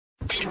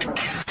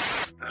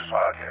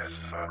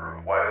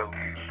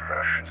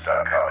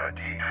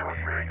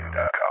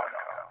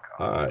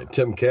Hi,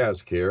 Tim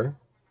Kask here.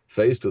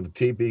 Faced with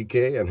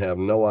TPK and have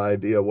no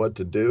idea what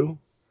to do?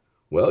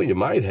 Well, you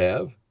might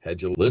have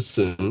had you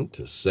listened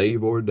to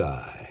Save or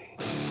Die.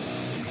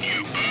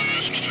 You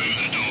burst through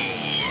the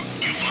door.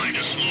 You find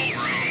a small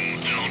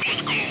room filled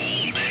with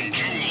gold and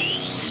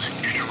jewels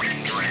and a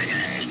red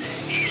dragon.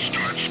 He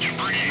starts to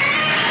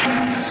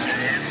breathe.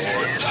 Save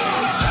or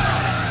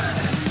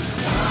die!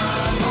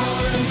 I'm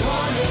on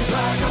 20s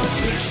like a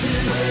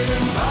 68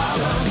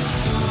 Impala.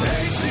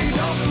 AC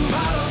doesn't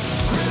matter.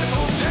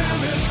 Critical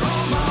damage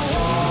from my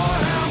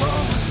warhammer.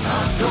 I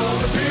throw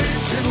the big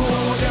tin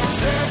wall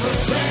against every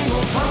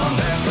single from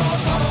that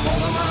cross bottom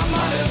over my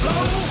mighty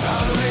blow. I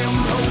lay 'em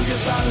low,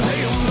 yes I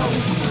lay 'em low.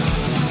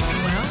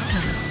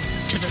 Welcome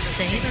to the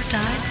Save or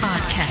Die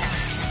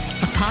podcast,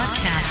 a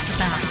podcast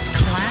about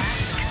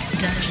classic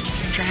Dungeons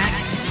and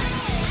Dragons.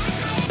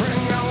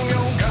 Bring on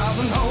your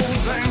goblin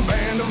holes and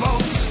band of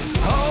oaks,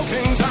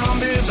 hulking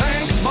zombies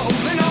and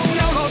bows. And oh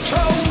no, no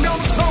troll,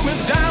 don't slow me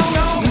down,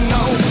 oh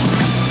no.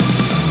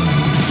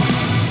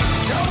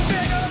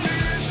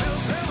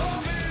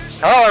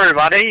 Hello,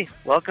 everybody.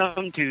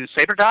 Welcome to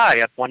Save or Die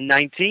at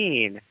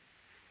 119.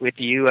 With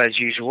you, as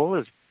usual,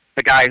 is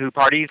the guy who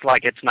parties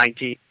like it's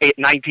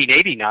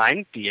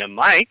 1989, DM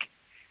Mike.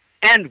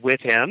 And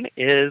with him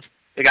is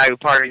the guy who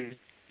parties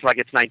like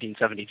it's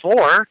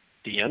 1974,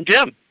 DM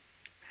Jim.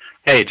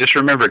 Hey, just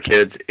remember,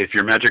 kids, if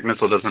your magic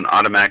missile doesn't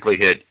automatically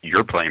hit,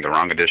 you're playing the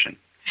wrong edition.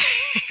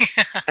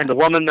 And the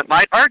woman that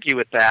might argue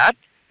with that,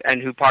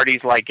 and who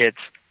parties like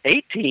it's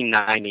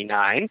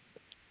 1899,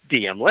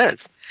 DM Liz.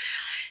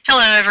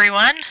 Hello,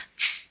 everyone.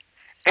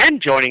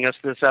 And joining us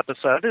this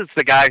episode is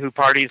the guy who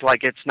parties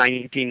like it's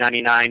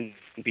 1999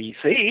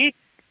 BC,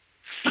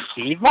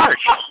 Steve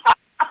Marsh.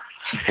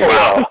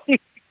 Wow.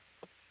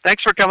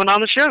 Thanks for coming on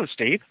the show,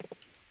 Steve.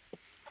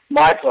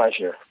 My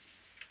pleasure.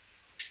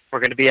 We're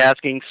going to be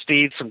asking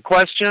Steve some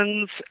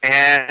questions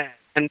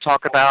and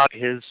talk about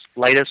his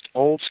latest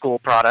old-school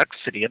product,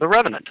 City of the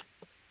Revenant.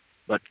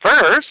 But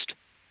first,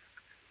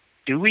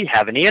 do we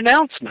have any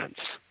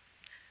announcements?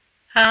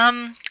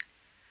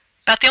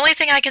 About the only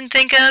thing I can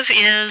think of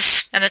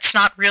is, and it's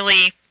not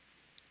really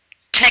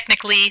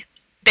technically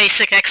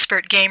basic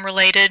expert game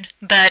related,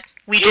 but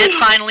we did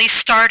finally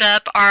start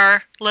up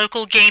our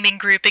local gaming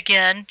group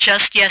again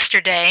just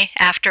yesterday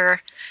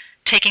after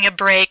taking a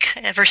break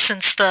ever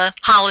since the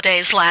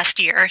holidays last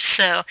year.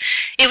 So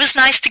it was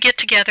nice to get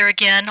together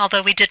again,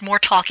 although we did more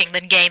talking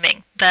than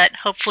gaming, but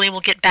hopefully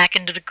we'll get back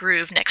into the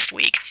groove next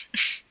week.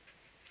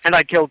 And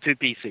I killed 2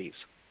 PCs.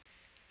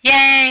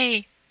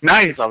 Yay!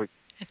 Nice.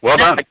 Well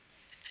done.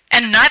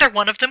 And neither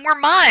one of them were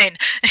mine.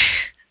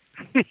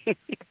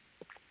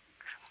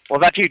 What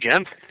about you,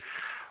 Jim?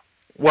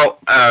 Well,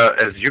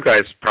 as you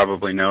guys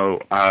probably know,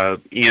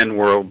 Ian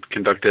World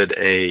conducted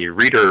a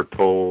reader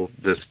poll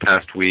this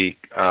past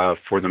week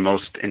for the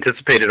most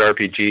anticipated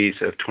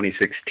RPGs of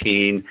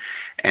 2016,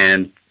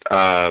 and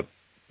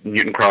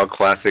Mutant Crawl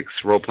Classics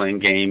role-playing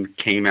game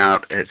came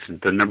out as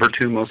the number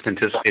 2 most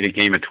anticipated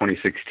game of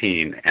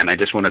 2016, and I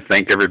just want to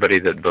thank everybody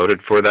that voted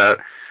for that,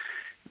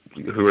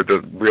 who are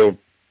the real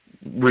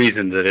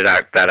reason that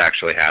that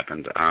actually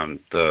happened.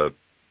 The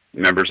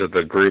members of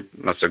the group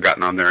must have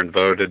gotten on there and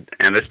voted,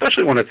 and I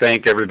especially want to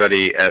thank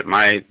everybody at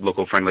my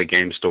local friendly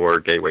game store,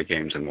 Gateway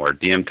Games and More,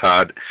 DM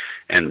Todd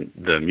and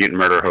the Mutant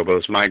Murder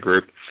Hobos, my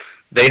group.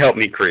 They helped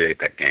me create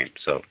that game,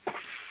 so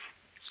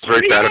it's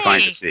very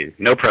gratifying to see.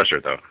 No pressure,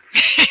 though.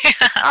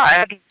 I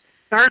hadn't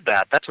heard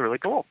that. That's really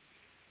cool.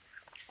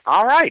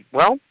 All right,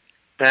 well,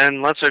 then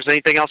unless there's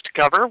anything else to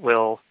cover,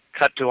 we'll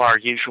cut to our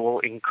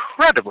usual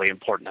incredibly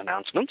important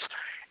announcements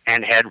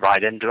and head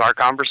right into our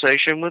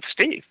conversation with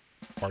Steve.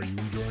 Are you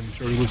enjoying the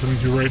show you're listening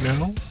to right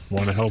now?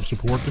 Want to help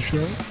support the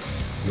show?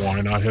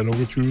 Why not head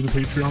over to the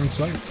Patreon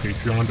site,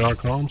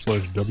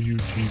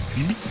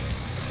 patreon.com/WGP.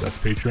 That's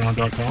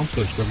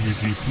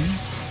patreon.com/WGP.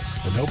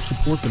 And help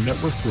support the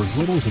network for as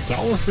little as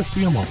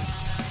 $1.50 a month.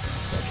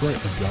 That's right,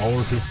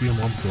 $1.50 a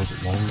month goes a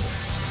long way.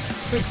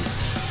 Thank you.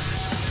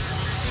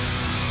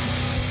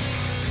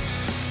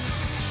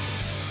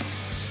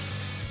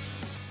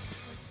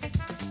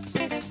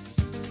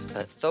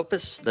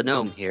 Thopus the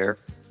Gnome here.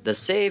 The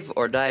Save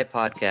or Die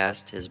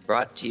podcast is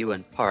brought to you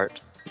in part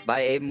by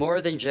a more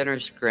than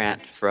generous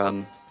grant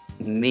from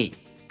me.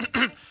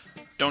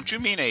 Don't you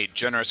mean a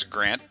generous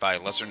grant by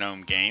Lesser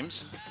Gnome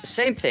Games?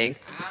 Same thing.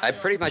 I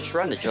pretty much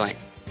run the joint.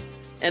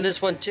 And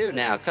this one too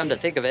now, come to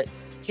think of it.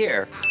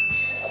 Here.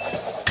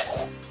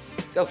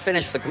 Go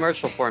finish the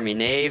commercial for me,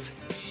 knave.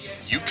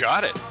 You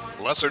got it.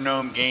 Lesser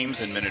Gnome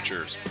Games and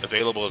Miniatures.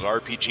 Available at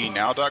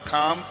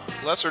rpgnow.com,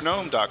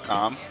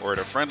 lessergnome.com, or at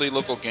a friendly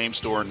local game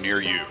store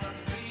near you.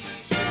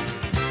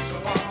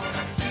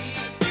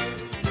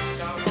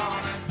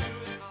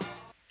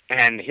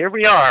 And here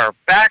we are,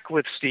 back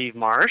with Steve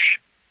Marsh,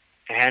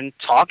 and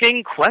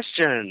talking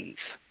questions.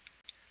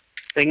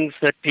 Things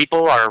that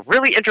people are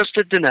really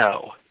interested to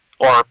know.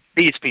 Or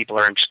these people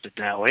are interested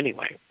to know,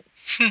 anyway.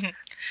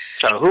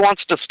 So, who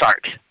wants to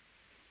start?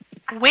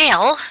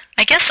 Well,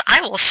 I guess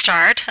I will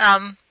start.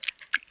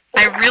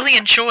 I really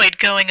enjoyed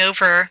going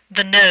over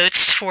the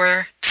notes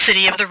for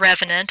City of the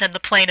Revenant and the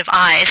Plane of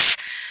Ice.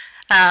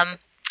 I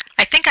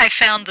think I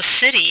found the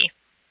city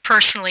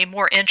personally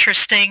more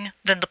interesting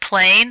than the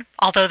plane,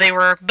 although they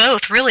were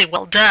both really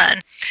well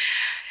done.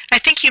 I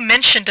think you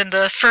mentioned in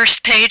the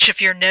first page of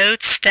your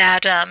notes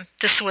that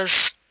this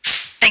was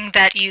something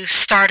that you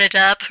started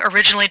up,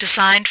 originally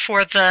designed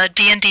for the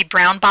D&D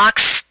Brown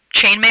Box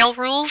chainmail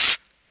rules?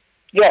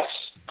 Yes.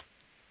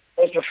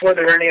 That was before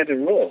there were any other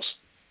rules.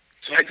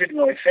 So I didn't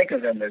really think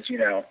of them as,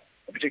 a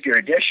particular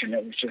edition.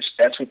 It was just,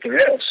 that's what there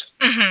is.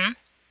 Mm-hmm.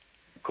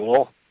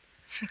 Cool.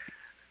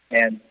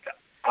 And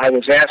I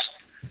was asked,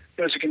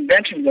 there was a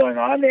convention going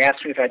on. They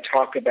asked me if I'd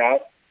talk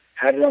about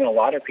how to run a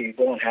lot of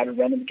people and how to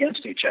run them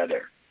against each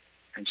other.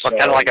 And so,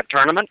 Kind of like a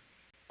tournament?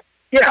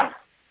 Yeah.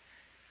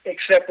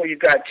 Except where you've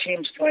got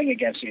teams playing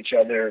against each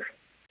other.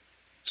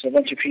 So a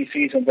bunch of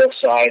PCs on both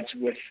sides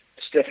with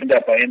stiffened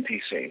up by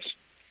NPCs.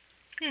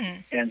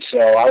 And so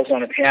I was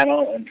on a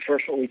panel, and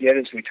first what we did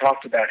is we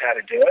talked about how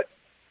to do it,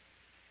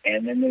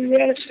 and then we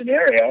ran a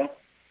scenario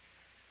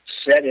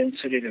set in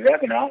City of the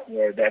Revenant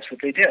where that's what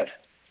they did.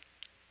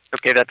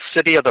 Okay, that's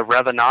City of the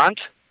Revenant.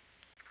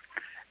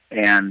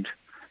 And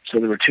so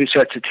there were two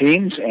sets of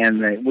teams,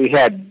 and we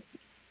had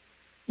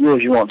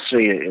rules you won't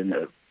see.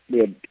 We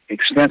had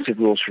extensive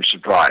rules for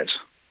surprise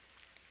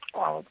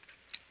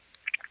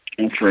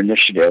and for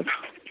initiative,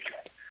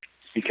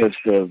 because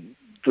the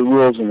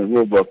rules in the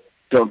rule book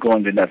don't go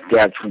into enough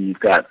depth when you've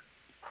got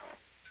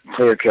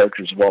player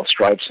characters of all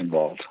stripes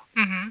involved.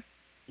 Mm-hmm.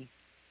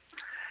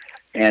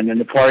 And then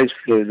the parties,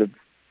 the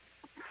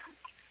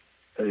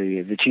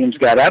teams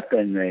got up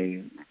and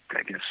they,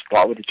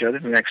 fought with each other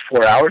for the next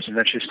 4 hours.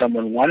 Eventually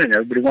someone won and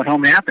everybody went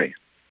home happy.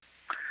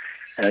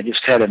 And I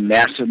just had a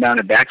massive amount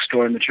of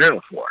backstory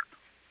material for it.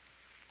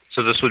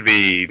 So this would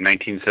be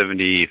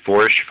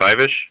 1974-ish,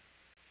 5-ish?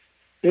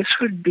 This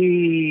would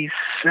be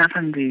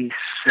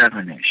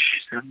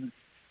 77-ish.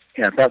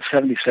 Yeah, about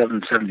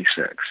 77,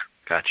 76.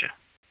 Gotcha.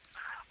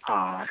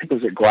 I think it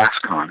was at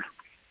GlassCon.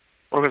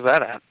 Where was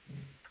that at?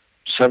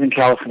 Southern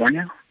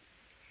California.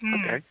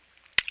 Okay.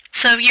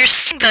 So you're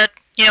saying that,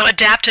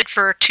 adapted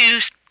for two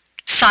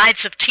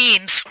sides of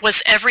teams.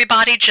 Was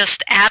everybody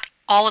just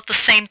all at the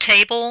same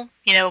table?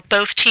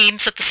 Both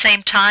teams at the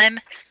same time?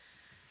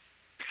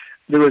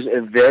 There was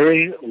a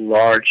very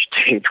large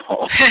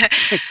table.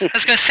 I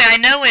was going to say, I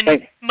know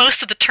in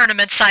most of the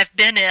tournaments I've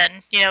been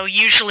in,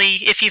 usually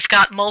if you've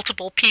got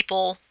multiple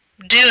people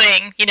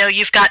doing,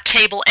 you've got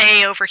table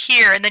A over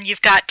here, and then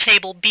you've got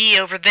table B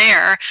over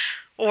there,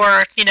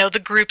 or,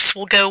 the groups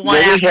will go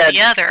one after the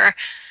other.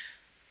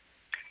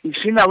 You've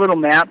seen that little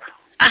map?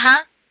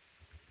 Uh-huh.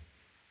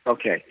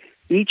 Okay.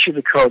 Each of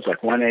the codes,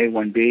 like 1A,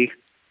 1B,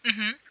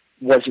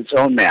 was its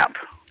own map.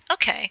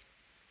 Okay.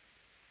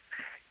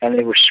 And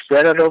they were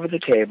spread out over the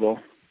table,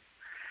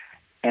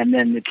 and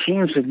then the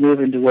teams would move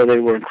into where they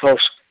were in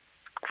close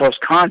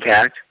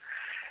contact,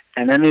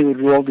 and then they would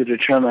roll to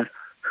determine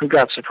who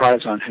got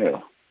surprise on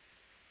who.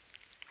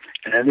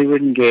 And then they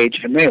would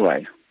engage in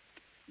melee.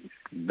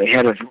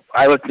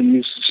 I let them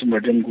use some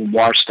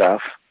Dmigoes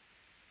stuff.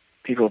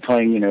 People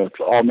playing,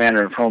 all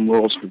manner of home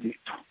rules and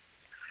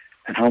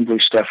homebrew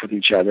stuff with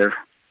each other.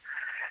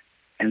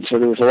 And so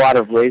there was a lot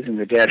of raising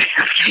the dead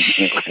after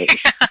melee.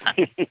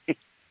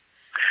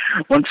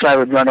 One side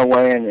would run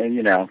away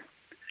and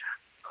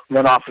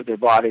run off with their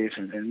bodies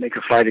and make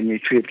a fighting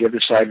retreat. The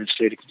other side would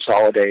stay to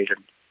consolidate.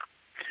 And,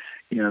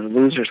 the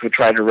losers would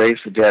try to raise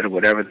the dead or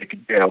whatever they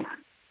could do.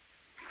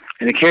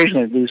 And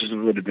occasionally the losers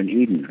would have been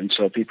eaten, and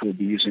so people would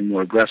be using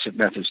more aggressive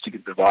methods to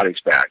get their bodies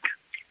back.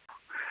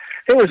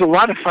 It was a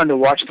lot of fun to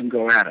watch them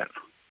go at it.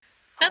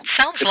 That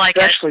sounds like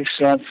it. Especially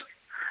since,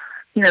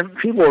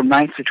 people were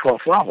 9th to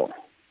 12th level.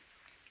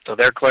 So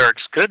their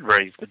clerics could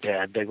raise the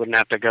dead. They wouldn't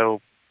have to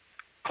go,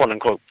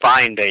 quote-unquote,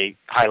 find a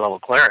high-level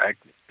cleric.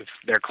 If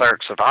their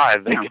cleric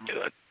survived, they could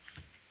do it.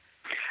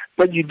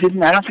 But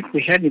I don't think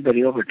we had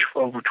anybody over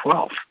 12.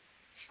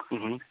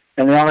 Mm-hmm.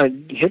 And they all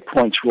had hit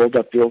points rolled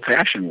up the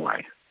old-fashioned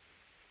way.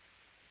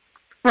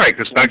 Right,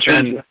 because back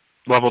then,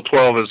 level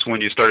 12 is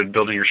when you started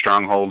building your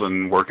stronghold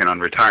and working on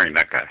retiring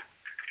that guy.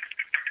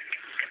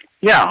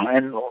 Yeah,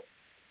 and,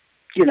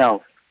 you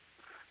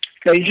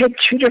had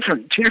two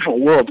different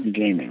worlds in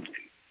gaming.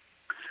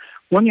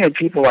 One, you had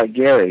people like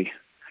Gary,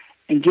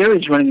 and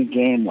Gary's running a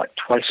game,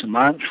 twice a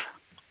month?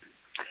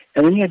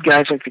 And then you had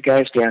guys like the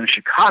guys down in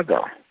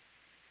Chicago.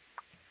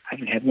 I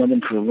even had one of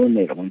them for a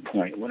roommate at one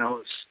point when I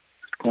was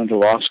going to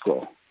law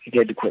school. He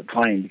had to quit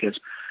playing because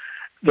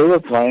they were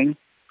playing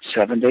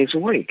 7 days a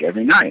week,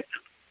 every night.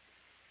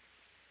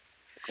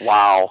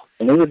 Wow.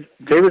 And they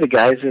were the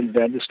guys that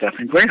invented the stuff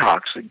in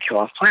Greyhawks that kill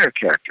off player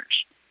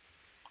characters.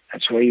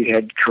 That's why you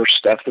had cursed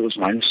stuff that was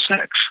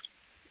 -6.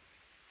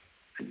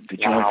 Did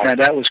you only find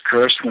out it was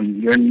cursed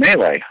when you're in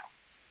melee?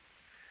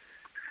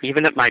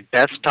 Even at my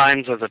best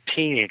times as a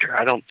teenager,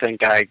 I don't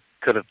think I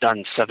could have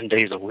done 7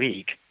 days a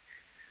week.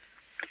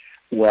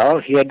 Well,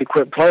 he had to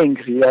quit playing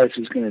because he realized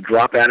he was going to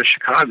drop out of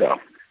Chicago.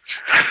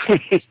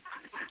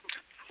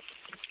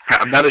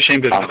 I'm not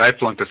ashamed to admit I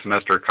flunked a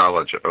semester of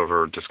college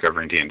over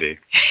discovering D&D.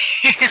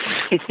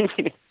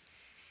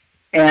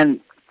 And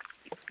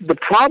the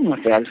problem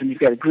with that is when you've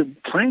got a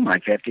group playing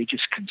like that, they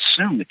just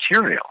consume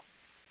material.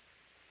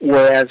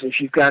 Whereas if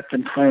you've got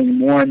them playing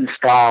more in the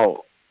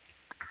style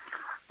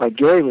like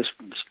Gary was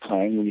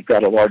playing, where you've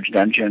got a large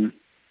dungeon,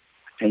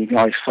 and you can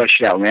always flesh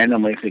it out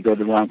randomly if they go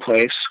to the wrong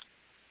place,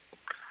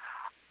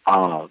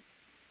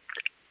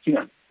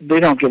 they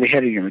don't get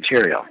ahead of your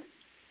material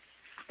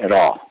at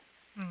all.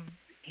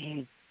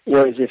 Mm-hmm.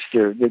 Whereas if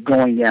they're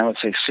going down,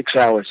 let's say, 6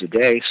 hours a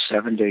day,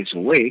 7 days a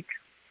week,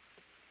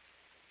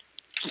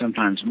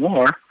 sometimes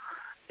more,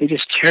 they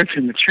just tear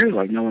through material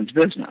like no one's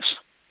business.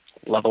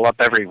 Level up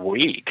every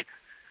week.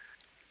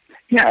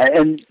 Yeah,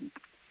 and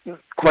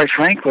quite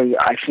frankly,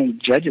 I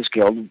think Judges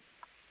Guild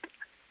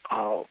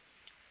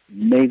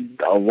made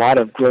a lot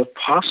of growth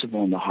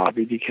possible in the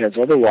hobby, because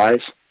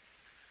otherwise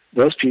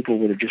those people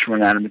would have just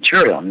run out of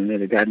material and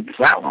they'd have gotten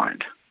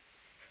flatlined.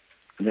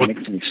 If that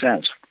makes any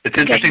sense.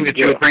 It's interesting that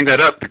you would bring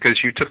that up,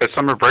 because you took a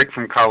summer break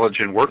from college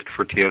and worked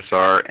for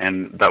TSR,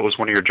 and that was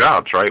one of your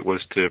jobs, right,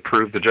 was to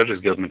approve the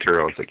Judges Guild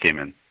materials that came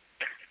in.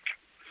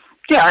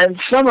 Yeah, and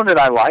some of it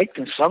I liked,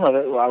 and some of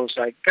it I was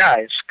like,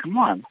 guys, come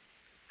on.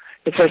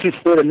 It's like if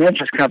we had a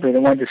mattress company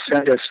that wanted to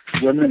send us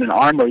women in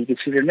armor you could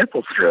see their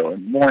nipples through.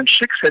 And Warren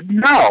Schick said,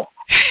 no.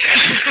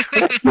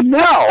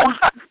 No.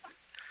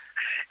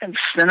 And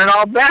sent it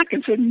all back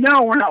and said,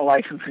 no, we're not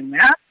licensing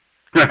that.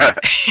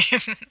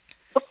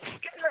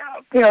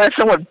 That's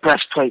not what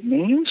breastplate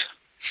means.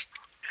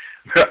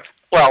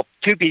 Well,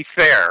 to be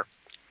fair,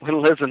 when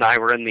Liz and I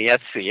were in the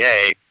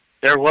SCA,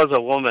 there was a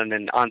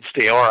woman on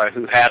Steora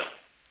who had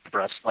a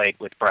breastplate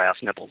with brass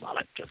nipples on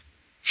it.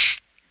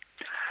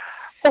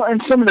 Well,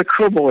 and some of the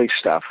Kerboy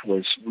stuff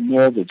was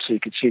molded so you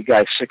could see a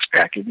guy's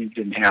six-pack and you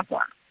didn't have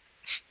one.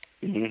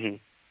 Mm-hmm.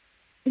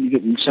 And you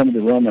get in some of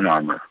the Roman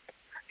armor.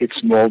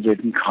 It's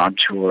molded and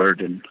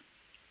contoured and...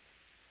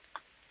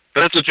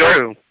 But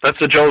that's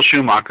the Joel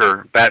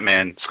Schumacher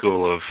Batman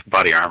school of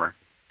body armor.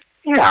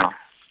 Yeah.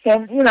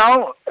 And,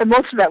 and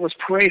most of that was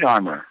parade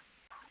armor.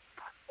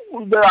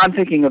 I'm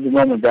thinking of the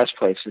Roman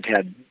breastplates that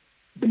had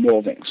the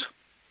moldings.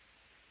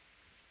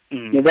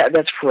 Mm. Yeah,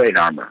 that's parade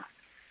armor.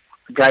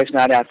 The guy's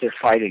not out there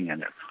fighting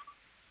in it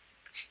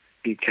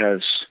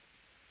because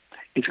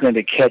it's going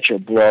to catch a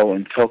blow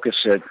and focus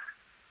it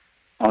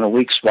on a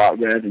weak spot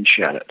rather than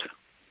shed it.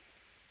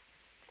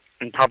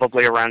 And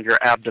probably around your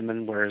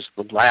abdomen, where's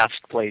the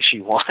last place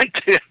you want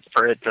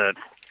for it to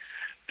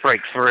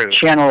break through.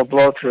 Channel a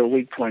blow through a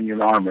weak point in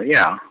your armor,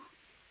 yeah.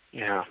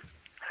 Yeah.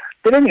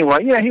 But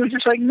anyway, he was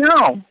just like,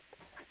 no.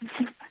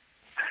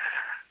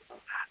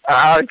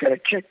 I got a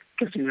kick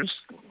because he was,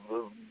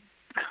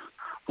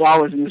 while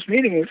I was in this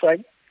meeting, he was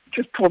like,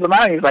 just pulled him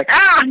out, and he was like,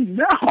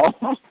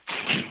 no.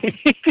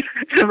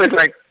 It was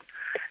like,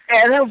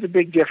 and that was a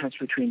big difference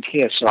between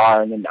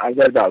TSR, and then I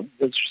read about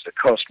Wizards of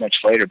the Coast much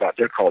later about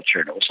their culture,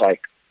 and it was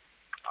like,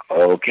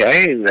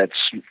 okay, that's,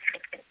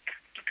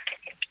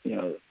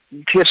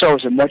 TSR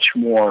was a much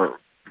more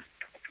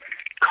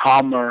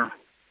calmer,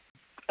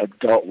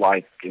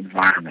 adult-like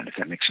environment, if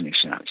that makes any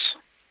sense.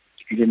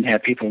 You didn't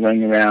have people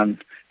running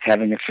around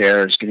having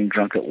affairs, getting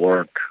drunk at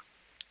work.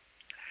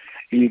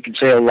 And you can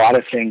say a lot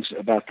of things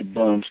about the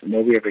Bones, but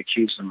nobody ever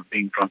accused them of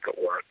being drunk at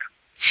work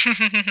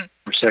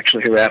or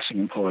sexually harassing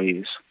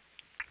employees.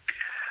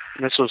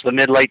 And this was the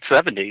mid-late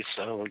 70s,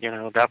 so,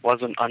 that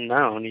wasn't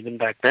unknown even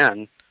back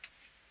then.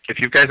 If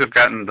you guys have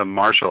gotten the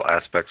martial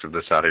aspects of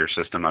this out of your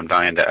system, I'm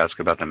dying to ask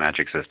about the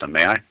magic system.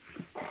 May I?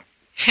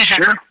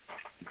 Sure.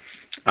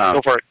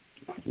 Go for it.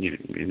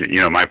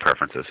 You know my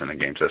preferences in a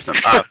game system.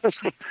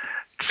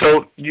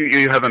 So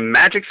you have a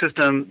magic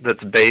system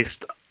that's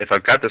based, if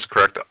I've got this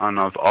correct, on,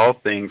 of all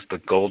things, the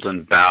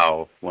Golden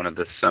Bough, one of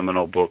the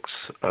seminal books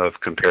of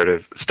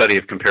study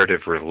of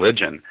comparative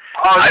religion.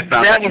 Oh, I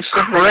found that was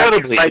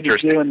incredibly I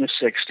interesting. do in the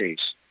 60s,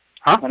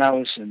 when I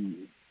was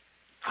in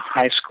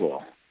high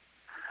school.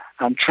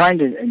 I'm trying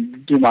to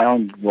do my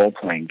own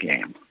role-playing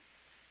game,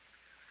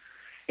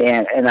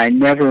 and I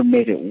never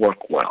made it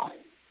work well.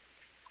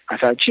 I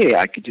thought, gee,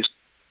 I could just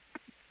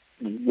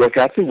work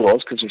out the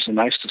rules, because there's a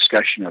nice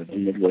discussion of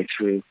them midway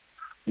through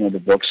one of the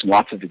books and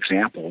lots of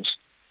examples.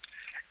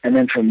 And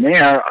then from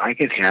there, I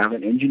could have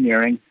an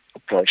engineering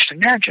approach to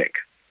magic.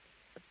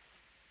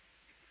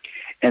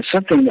 And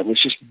something that was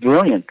just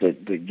brilliant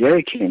that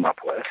Gary came up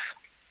with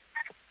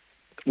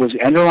was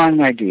the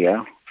underlying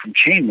idea from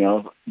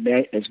Chainmail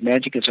as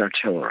magic as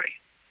artillery.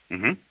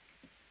 Mm-hmm.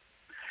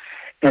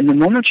 And the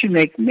moment you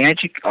make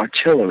magic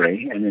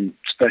artillery and then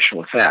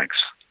special effects,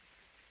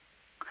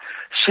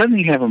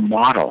 suddenly you have a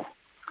model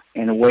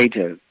and a way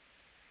to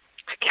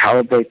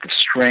calibrate the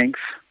strength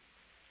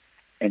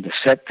and to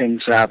set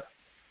things up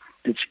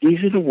that's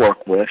easy to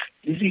work with,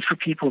 easy for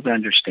people to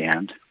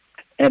understand,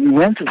 and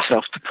lends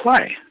itself to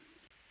play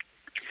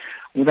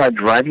without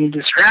driving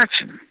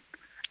distraction.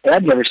 And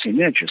I'd never seen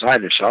miniatures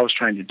either, so I was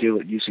trying to do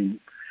it using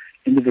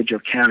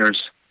individual counters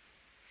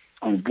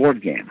on a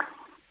board game.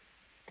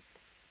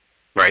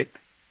 Right.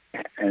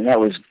 And that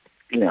was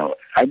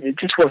it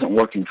just wasn't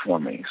working for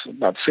me. So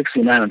about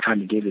 69, I'm trying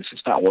to do this.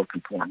 It's not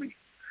working for me.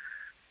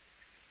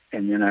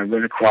 And then I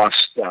ran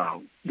across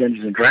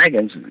Dungeons and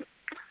Dragons, and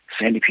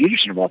Sandy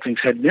Peterson, of all things,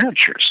 had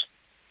miniatures,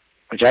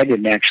 which I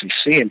didn't actually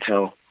see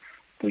until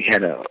we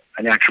had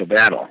an actual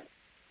battle.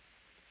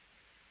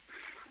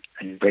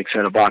 And he breaks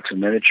out a box of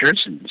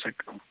miniatures, and it's like,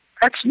 oh,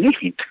 that's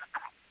neat.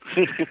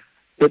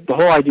 But the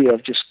whole idea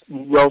of just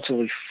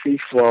relatively free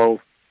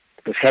flow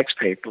with hex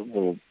paper,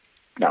 well,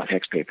 not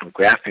hex paper,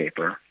 graph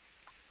paper,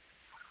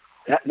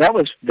 that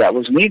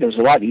was neat. It was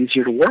a lot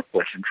easier to work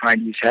with than trying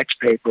to use hex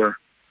paper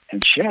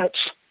and ships.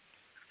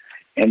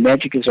 And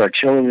magic is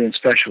artillery and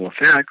special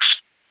effects.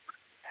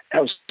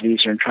 That was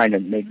easier than trying to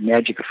make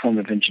magic a form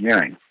of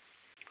engineering.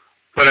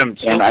 But I'm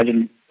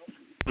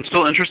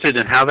still interested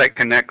in how that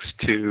connects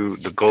to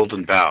the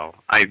Golden Bough.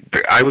 I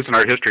was an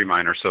art history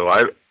minor, so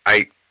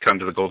I come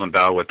to the Golden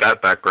Bough with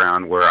that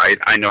background, where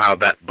I know how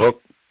that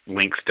book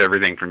links to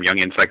everything from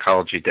Jungian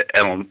psychology to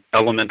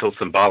elemental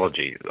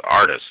symbology,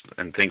 artists,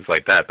 and things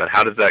like that. But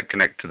how does that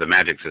connect to the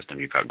magic system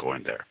you got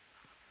going there?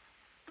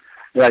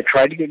 That I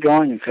tried to get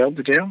going and failed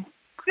to do?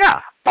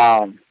 Yeah.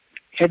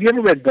 Have you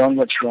ever read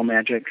Bonewit's Real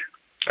Magic?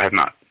 I have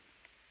not.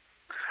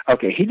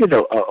 Okay, he did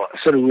a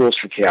set of rules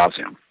for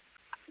Chaosium.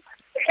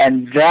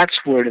 And that's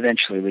where it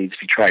eventually leads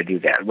if you try to do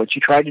that. What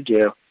you try to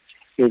do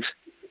is,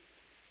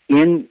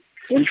 in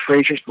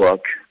Fraser's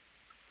book,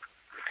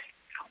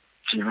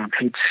 on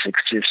page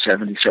 60 or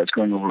 70, starts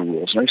going over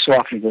rules. And every so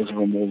often he goes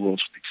over more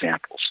rules with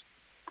examples.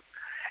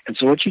 And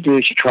so what you do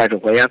is you try to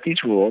lay out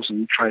these rules and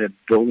you try to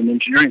build an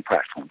engineering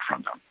platform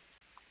from them.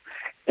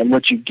 And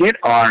what you get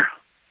are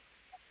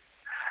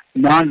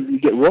you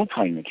get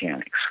role-playing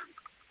mechanics.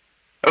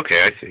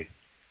 Okay, I see.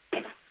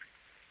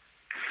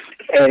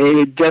 And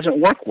it doesn't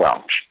work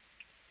well.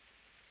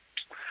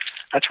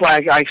 That's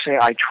why I say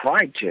I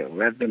tried to,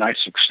 rather than I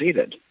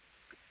succeeded.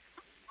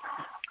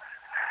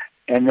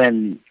 And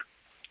then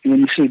when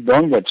you see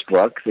Bonewit's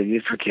book, the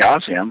Use for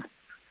Chaosium,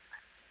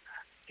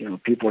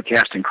 people are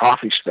casting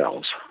coffee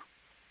spells.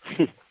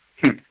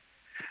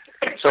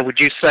 So would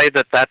you say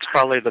that that's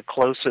probably the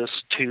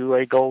closest to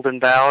a Golden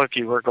Bough if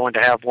you were going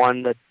to have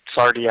one that's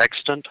already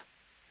extant?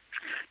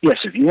 Yes,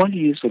 if you want to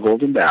use the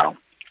Golden Bough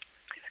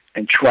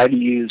and try to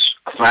use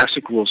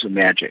classic rules of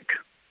magic,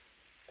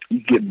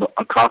 you get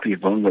a copy of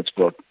Bonewit's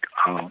book,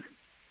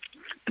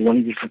 the one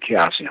he did for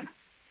Chaosium.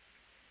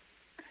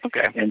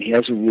 Okay. And he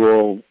has a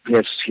rule,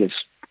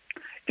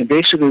 and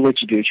basically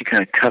what you do is you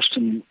kind of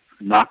custom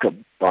knock up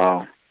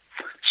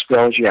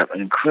spells. You have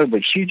an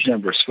incredibly huge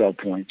number of spell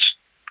points,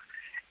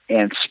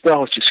 and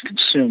spells just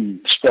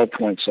consume spell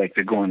points like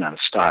they're going out of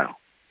style.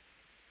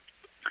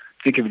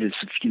 Think of it as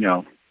if,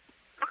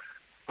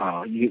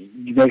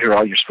 you measure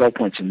all your spell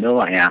points in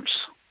milliamps,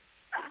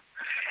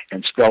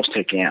 and spells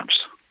take amps.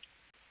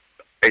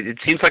 It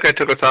seems like I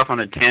took us off on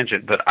a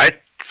tangent, but I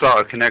saw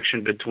a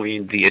connection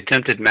between the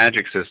attempted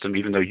magic system,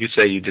 even though you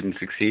say you didn't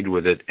succeed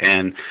with it,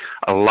 and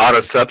a lot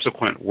of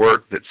subsequent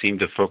work that seemed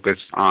to focus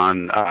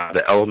on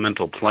the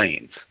elemental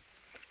planes.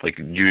 Like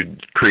you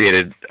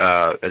created,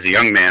 as a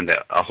young man,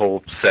 a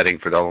whole setting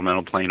for the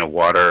elemental plane of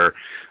water.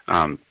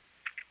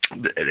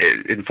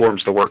 It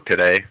informs the work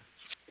today.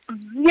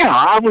 Yeah,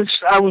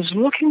 I was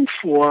looking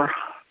for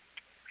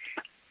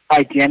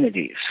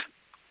identities,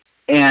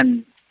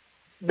 and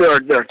there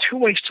are two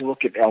ways to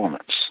look at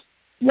elements.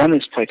 One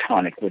is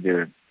Platonic, where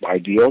they're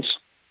ideals,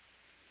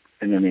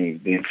 and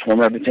then they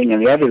inform everything,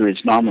 and the other is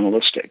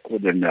nominalistic, where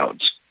they're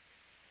nodes.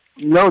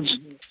 Nodes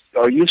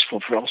are useful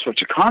for all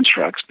sorts of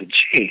constructs, but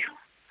gee,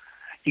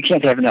 you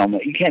can't have an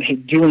element. You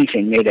can't do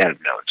anything made out of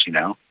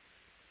nodes,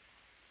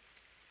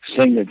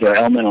 Saying that they're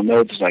elemental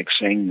nodes is like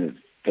saying that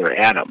they're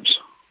atoms.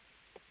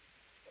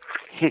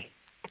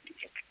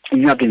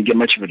 You're not going to get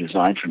much of a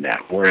design from that.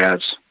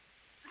 Whereas,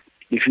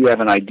 if you have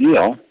an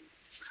ideal,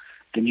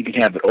 then you can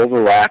have it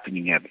overlap, and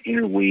you can have it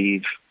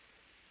interweave,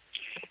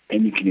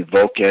 and you can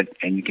evoke it,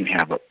 and you can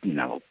have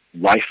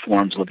life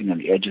forms living on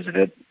the edges of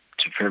it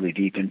to fairly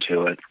deep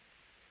into it.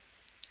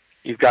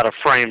 You've got a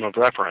frame of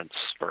reference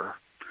for.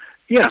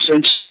 Yes,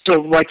 and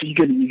so like you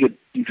get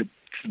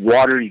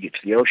water, you get to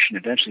the ocean.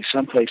 Eventually,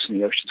 someplace in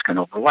the ocean is going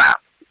to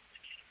overlap.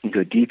 You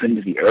go deep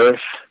into the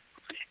earth,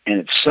 and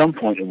at some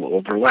point it will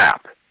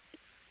overlap.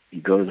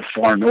 You go to the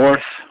far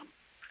north,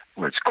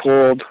 where it's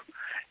cold,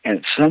 and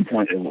at some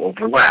point it will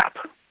overlap.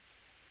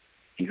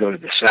 You go to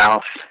the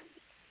south,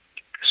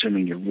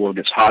 assuming your world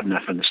gets hot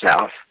enough in the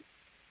south,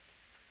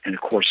 and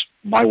of course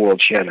my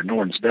world Shattered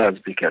Norns does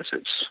because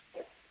it's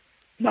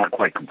not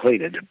quite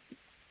completed. It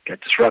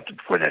got disrupted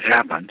before that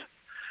happened.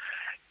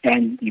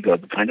 And you go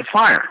to the plane of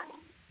fire.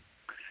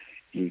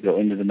 You go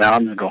into the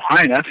mountains and go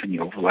high enough, and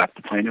you overlap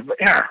the plane of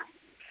air.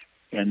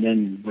 And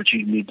then what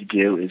you need to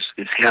do is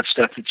have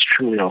stuff that's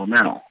truly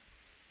elemental.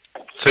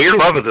 So your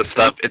love of this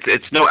stuff,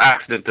 it's no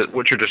accident that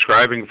what you're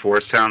describing for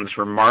us sounds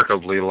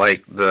remarkably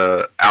like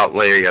the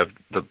outlay of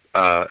the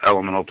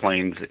elemental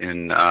planes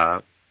in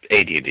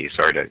AD&D.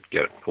 Sorry to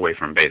get away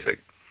from basic.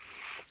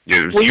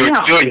 You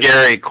and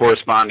Gary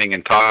corresponding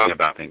and talking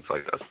about things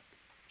like this.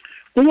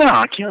 Well, yeah,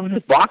 I came up with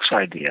the box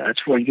idea.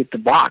 That's where you get the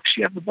box.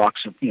 You have the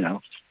box of,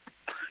 your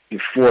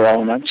 4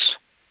 elements,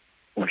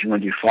 or if you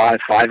want to do five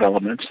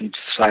elements on each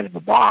side of the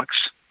box,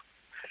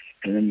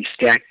 and then you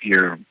stack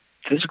your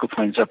physical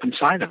planes up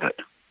inside of it.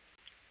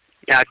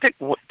 Yeah, I think,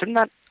 didn't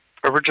that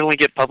originally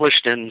get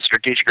published in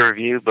Strategic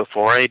Review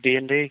before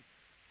AD&D?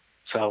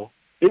 So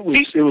It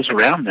was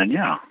around then,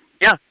 yeah.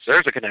 Yeah, so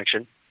there's a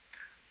connection.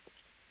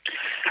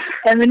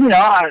 And then,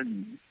 I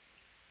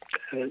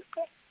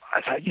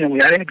thought, we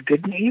had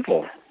good and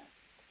evil.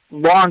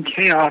 Law and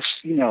Chaos,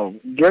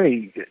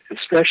 Gary,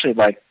 especially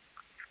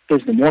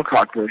there's the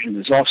Moorcock version,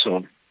 there's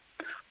also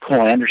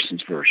Paul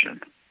Anderson's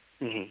version.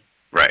 Mm-hmm.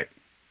 Right.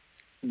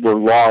 Where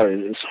law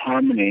is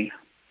harmony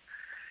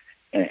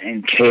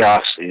and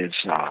chaos is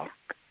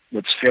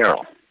what's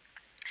feral.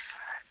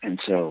 And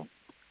so,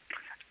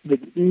 but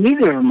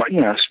neither of them,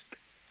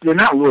 they're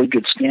not really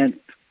good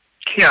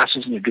chaos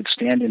isn't a good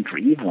stand-in for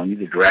evil in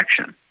either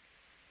direction.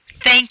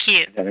 Thank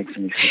you. If that makes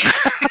any sense.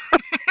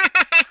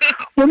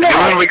 Well, no,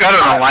 when we got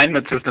our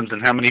alignment systems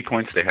and how many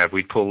points they have,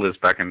 we pull Liz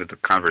back into the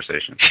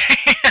conversation.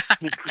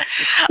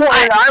 Well,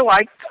 I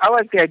like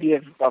the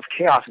idea of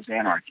chaos as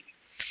anarchy.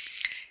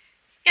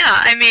 Yeah,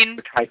 I mean,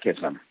 the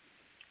Tychism.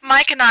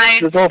 Mike and I...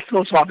 It's all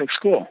philosophic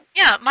school.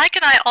 Yeah, Mike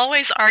and I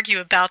always argue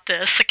about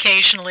this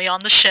occasionally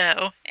on the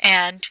show,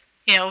 and,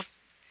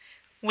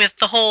 with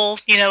the whole,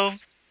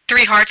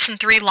 3 Hearts and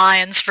 3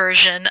 Lions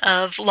version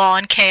of Law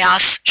and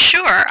Chaos,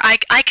 sure,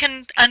 I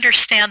can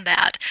understand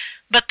that.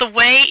 But the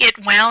way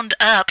it wound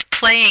up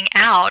playing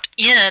out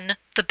in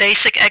the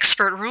basic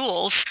expert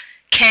rules,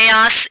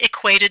 chaos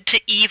equated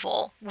to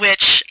evil,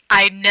 which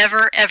I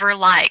never ever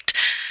liked.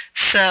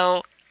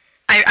 So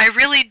I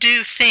really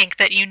do think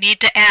that you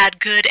need to add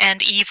good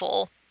and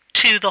evil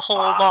to the whole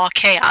law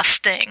chaos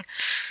thing.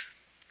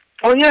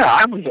 Oh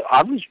yeah,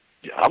 I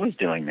was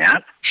doing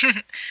that.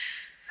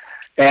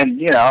 And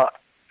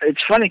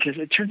it's funny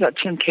because it turns out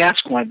Tim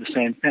Kask wanted the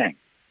same thing,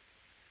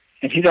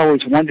 and he'd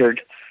always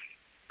wondered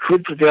who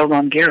had prevailed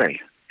on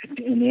Gary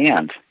in the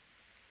end.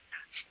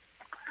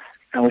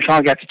 And we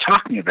finally got to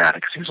talking about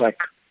it because he was like,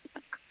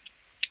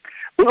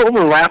 we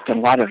overlapped in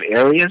a lot of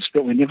areas,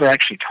 but we never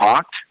actually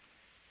talked.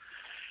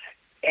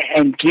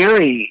 And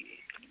Gary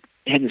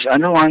had this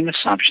underlying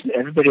assumption that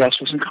everybody else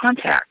was in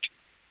contact.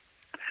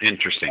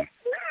 Interesting.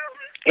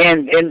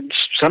 And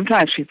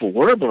sometimes people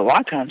were, but a lot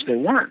of times they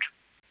weren't.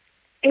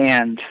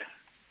 And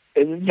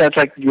that's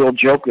like the old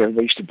joke where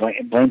they used to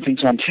blame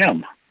things on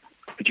Tim.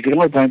 But you could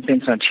only blame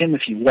things on Tim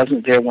if he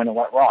wasn't there when it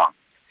went wrong.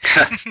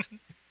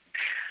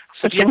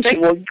 So do you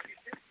think?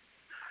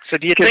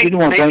 Because he didn't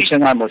want to blame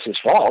someone was his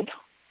fault.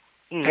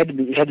 It had to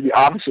be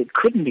obvious it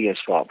couldn't be his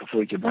fault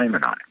before he could blame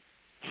it on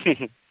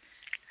him.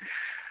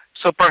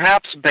 So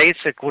perhaps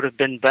Basic would have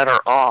been better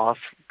off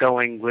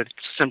going with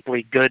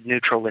simply good,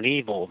 neutral, and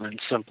evil than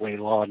simply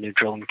law,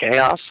 neutral, and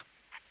chaos?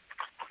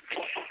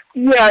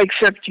 Yeah,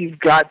 except you've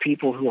got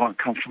people who aren't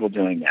comfortable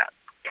doing that.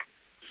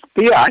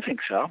 But yeah, I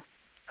think so.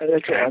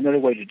 That's another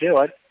way to do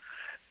it.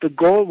 The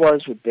goal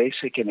was with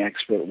Basic and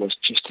Expert was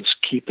just to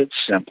keep it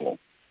simple.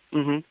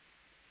 Mm-hmm.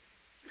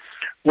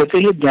 What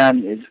they had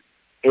done is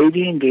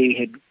AD&D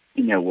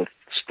had, with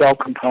spell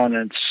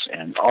components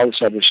and all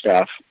this other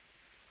stuff,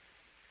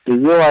 they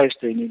realized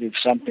they needed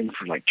something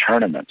for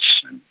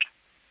tournaments, and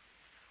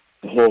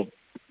the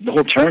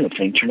whole tournament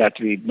thing turned out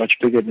to be much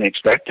bigger than they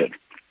expected.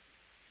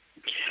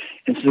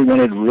 And so they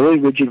wanted really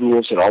rigid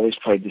rules that always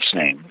played the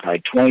same.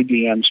 Like 20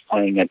 DMs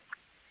playing it,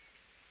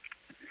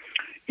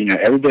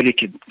 everybody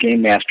could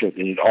game master it,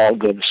 and it'd all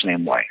go the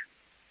same way.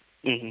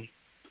 Mm-hmm.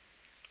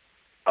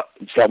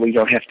 So that way you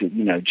don't have to,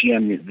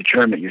 GM the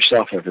tournament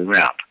yourself every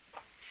round.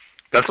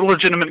 That's a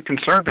legitimate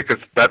concern because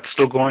that's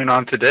still going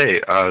on today.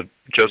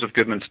 Joseph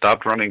Goodman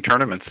stopped running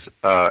tournaments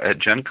at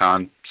Gen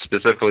Con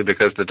specifically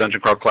because the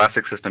Dungeon Crawl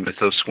Classic system is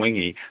so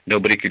swingy.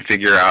 Nobody could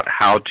figure out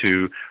how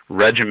to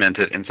regiment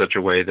it in such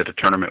a way that a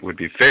tournament would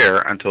be fair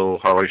until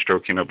Harley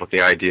Stroh came up with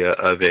the idea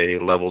of a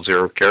level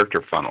 0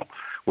 character funnel,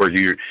 where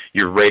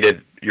you're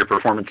rated, your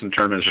performance in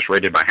tournament is just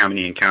rated by how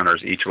many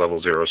encounters each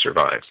level 0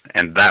 survives,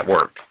 and that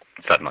worked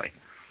suddenly.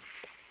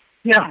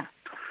 Yeah.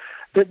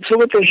 But so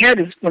what they had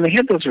is, when they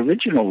had those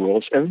original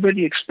rules,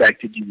 everybody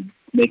expected you would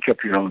make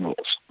up your own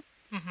rules.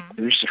 Mm-hmm.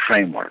 There's just a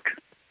framework.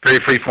 Very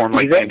free form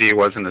like D&D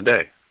was in the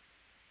day.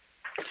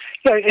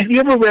 Yeah, have you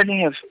ever read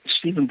any of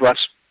Stephen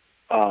Bruss'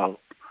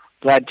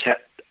 Vlad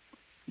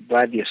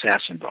the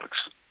Assassin books?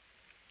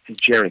 His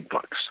Jared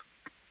books?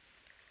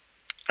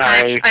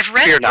 I've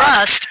read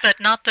Rust, but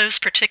not those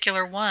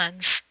particular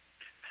ones.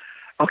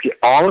 Okay,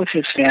 all of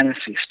his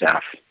fantasy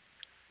stuff,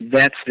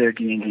 that's their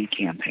D&D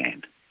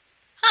campaign.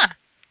 Huh.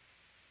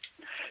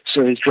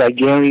 So his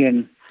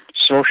Drygarian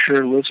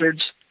sorcerer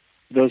lizards,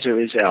 those are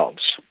his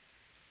elves.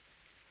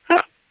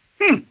 Huh.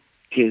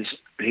 His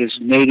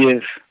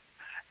native,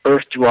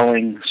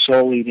 earth-dwelling,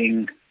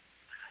 soul-eating,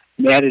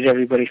 mad at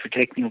everybody for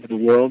taking over the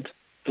world,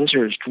 those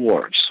are his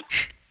dwarves.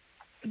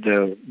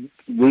 The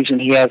reason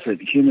he has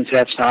that humans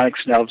have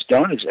sonics and elves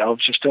don't is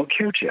elves just don't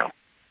care to.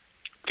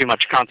 Too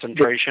much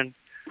concentration?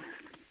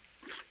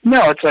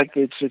 No, it's like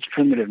it's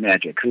primitive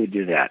magic. Who would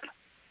do that?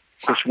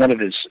 course, one of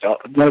his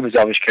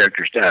Elvish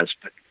characters does,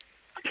 but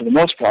for the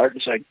most part,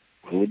 it's like,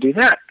 who would do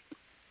that?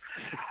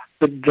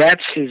 But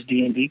that's his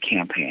D&D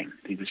campaign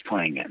he was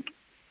playing in.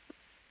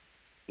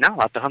 Now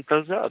I'll have to hunt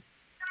those up.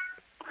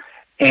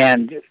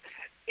 And,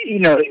 you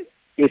know,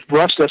 if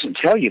Russ doesn't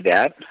tell you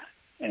that,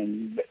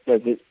 and,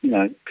 you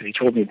know, because he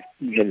told me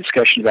we had a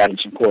discussion about it in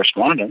some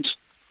correspondence,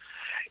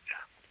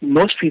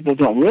 most people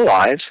don't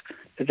realize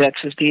that that's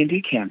his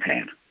D&D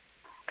campaign.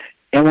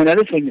 And one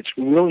other thing that's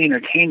really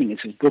entertaining is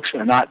his books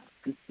were not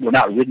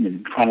written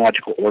in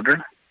chronological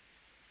order,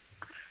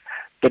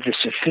 but the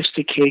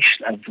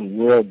sophistication of the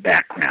world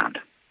background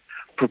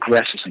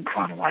progresses in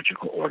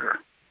chronological order.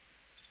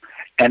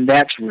 And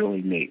that's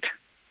really neat.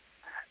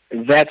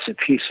 That's a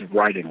piece of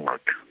writing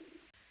work.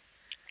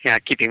 Yeah,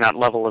 keeping that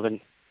level of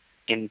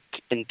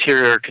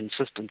interior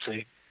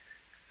consistency.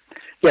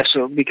 Yeah,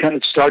 so because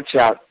it starts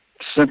out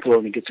simpler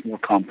and it gets more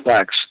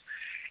complex,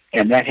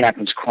 and that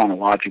happens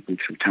chronologically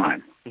through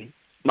time.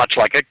 Much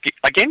like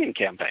a gaming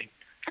campaign.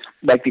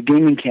 Like the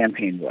gaming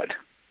campaign would.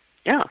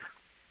 Yeah.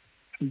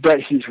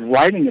 But he's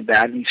writing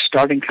about it, and he's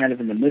starting kind of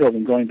in the middle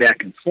and going back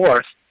and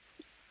forth.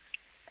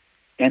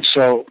 And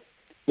so,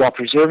 while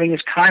preserving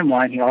his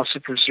timeline, he also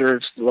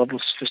preserves the level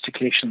of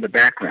sophistication of the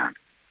background.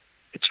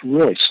 It's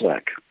really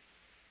slick.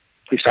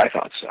 At least I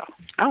thought so.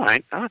 All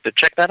right, I'll have to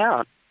check that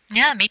out.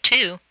 Yeah, me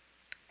too.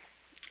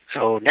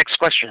 So, next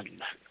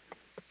question.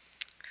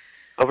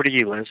 Over to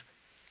you, Liz.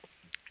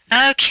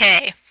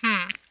 Okay.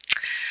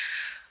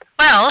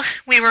 Well,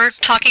 we were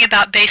talking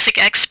about Basic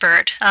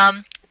Expert.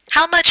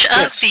 How much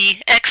of the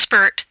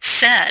Expert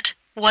set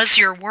was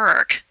your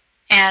work?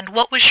 And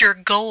what was your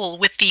goal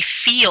with the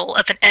feel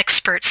of an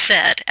Expert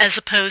set as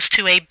opposed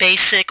to a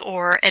Basic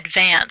or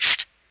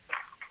Advanced?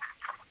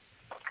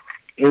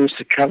 It was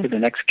to cover the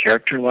next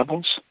character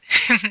levels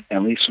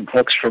and leave some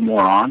hooks for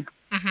more on.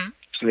 Mm-hmm.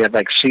 So we had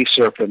like sea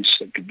serpents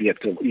that could be up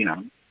to, you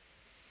know,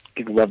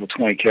 give a level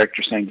 20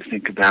 character thing to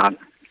think about.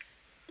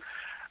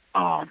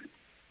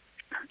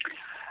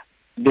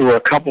 There were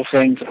a couple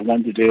things I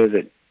wanted to do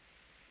that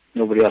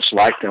nobody else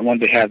liked. I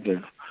wanted to have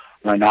the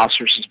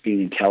rhinoceroses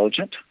being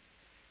intelligent.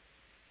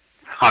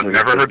 I've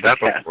never heard that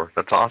before.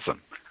 That's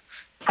awesome.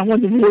 I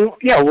wanted to,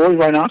 woolly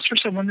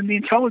rhinoceros, I wanted to be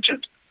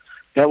intelligent.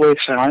 That way if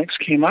psionics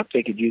came up,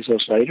 they could use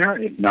those later.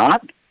 If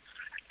not,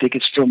 they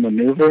could still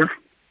maneuver.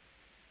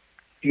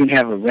 You can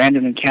have a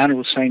random encounter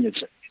with something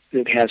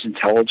that has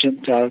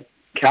intelligent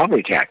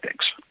cavalry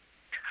tactics.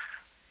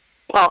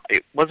 Well,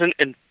 it wasn't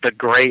in the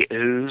gray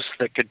ooze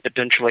that could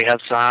potentially have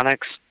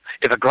psionics.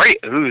 If a gray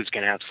ooze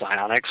can have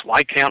psionics,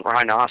 why can't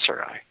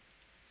rhinoceri?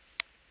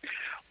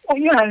 Well,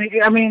 yeah,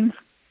 I mean,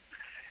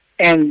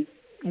 and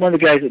one of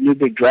the guys at New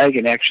Big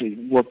Dragon actually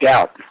worked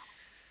out,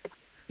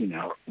 you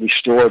know,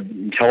 restored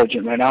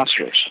intelligent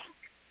rhinoceros.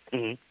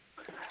 Mm-hmm.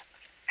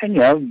 And, you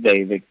know,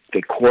 they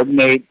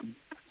coordinate,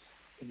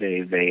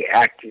 they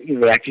act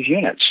as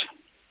units.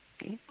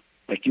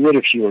 Like you would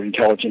if you were an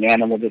intelligent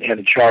animal that had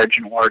a charge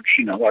and a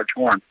large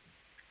horn.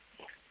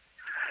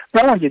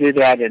 But I wanted to do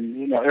that, and,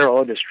 you know, Errol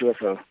Otis drew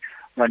up a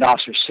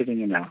rhinoceros sitting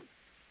in a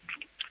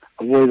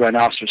woolly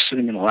rhinoceros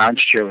sitting in a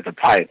lounge chair with a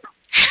pipe.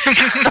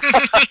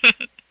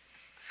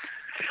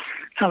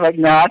 I was like,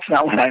 no, that's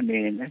not what I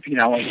mean. You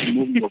know, I want to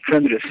move more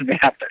primitive than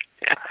that.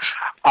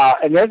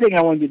 And the other thing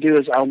I wanted to do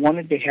is I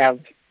wanted to have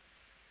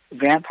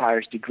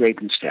vampires degrade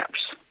in steps.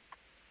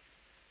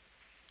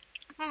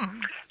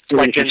 So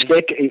like if you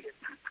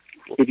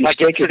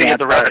stake a vampire,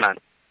 the Revenant.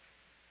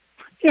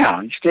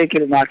 Yeah, you stake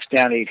it, it knocks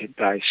down 8 hit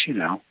dice, you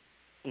know.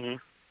 Mm-hmm.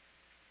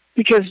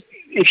 Because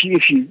if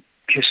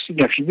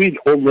you read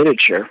old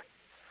literature,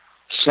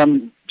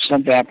 some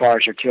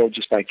vampires are killed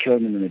just by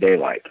killing them in the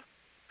daylight.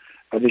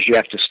 Others you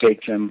have to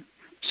stake them.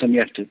 Some you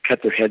have to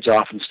cut their heads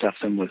off and stuff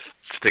them with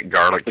stick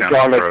garlic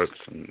down their throats.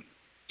 And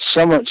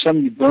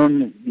some you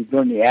burn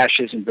the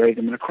ashes and bury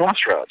them in a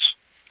crossroads.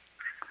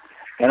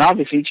 And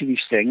obviously each of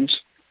these things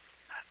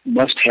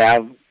must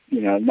have,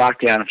 you know, knock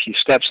down a few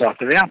steps off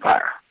the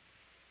vampire.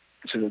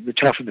 So the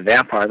tougher the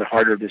vampire, the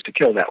harder it is to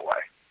kill that way.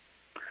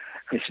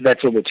 And so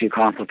that's a little bit too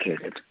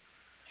complicated.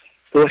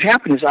 But what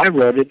happened is I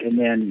wrote it, and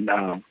then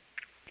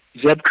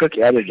Zeb Cook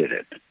edited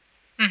it.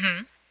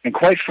 Mm-hmm. And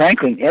quite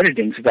frankly,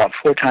 editing is about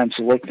 4 times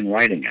the work than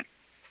writing it,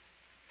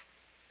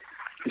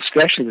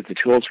 especially with the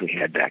tools we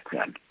had back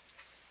then.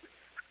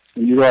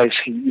 And you guys,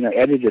 you know,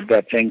 edited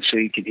that thing so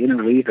you could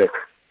interleave it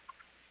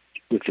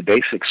with the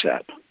basic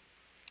set.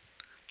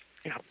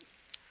 Yeah.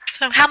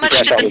 So how much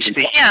did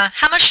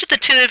the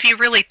two of you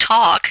really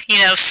talk? You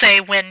know, say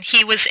when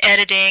he was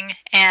editing,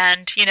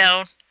 and you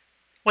know,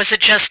 was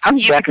it just I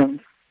was you?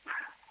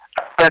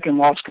 back in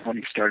law school when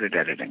he started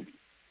editing.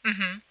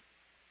 Mm-hmm.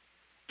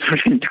 We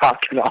didn't talk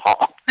at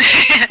all.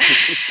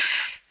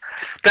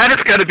 that has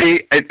got to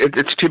be.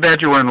 It's too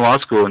bad you weren't in law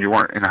school and you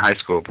weren't in high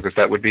school, because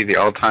that would be the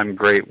all-time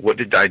great "What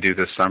did I do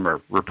this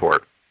summer?"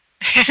 report.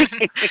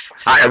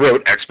 I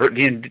wrote expert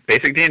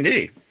basic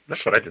D&D.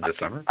 That's what I did this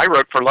summer. I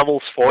wrote for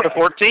levels 4 to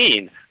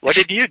 14. What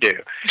did you do?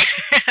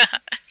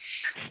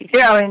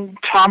 Yeah, I mean,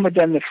 Tom had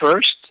done the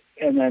first,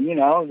 and then, you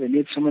know, they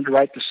needed someone to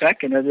write the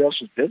second. Everybody else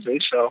was busy,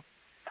 so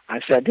I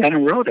sat down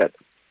and wrote it.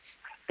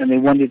 And they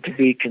wanted to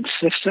be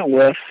consistent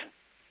with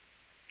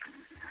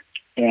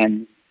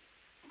and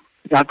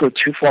not go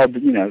too far,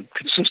 but,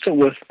 consistent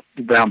with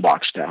the brown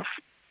box stuff.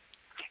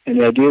 And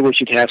the idea was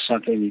you'd have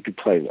something you could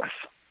play with.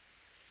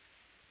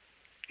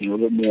 A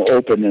little bit more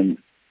open and,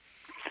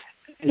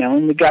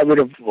 and we got rid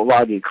of a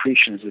lot of the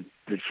accretions that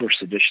the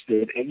first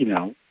edition,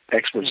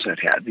 expert set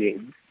had.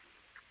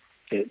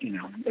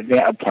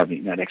 Pardon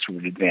me, not expert,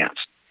 but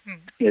advanced.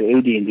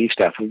 AD&D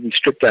stuff, we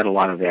stripped out a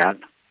lot of that.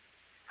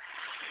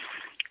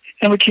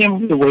 And we came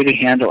up with a way to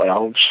handle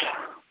elves.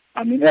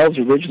 Elves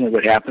originally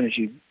what happened is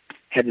you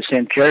had the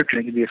same character,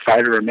 and it could be a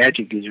fighter or a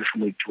magic user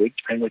from week to week,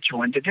 depending on what you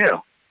wanted to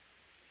do.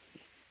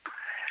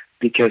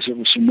 Because it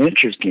was some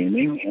miniatures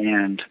gaming,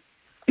 and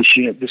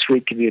this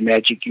week could be a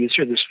magic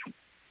user, this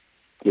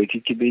week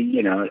it could be,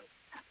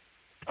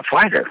 a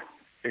fighter.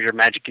 Here's your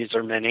magic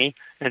user mini,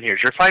 and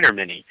here's your fighter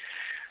mini.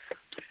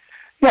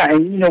 Yeah,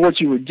 and what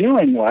you were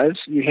doing was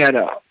you had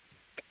a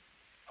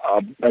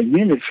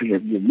unit for your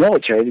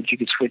military that you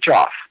could switch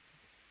off.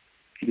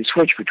 You could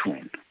switch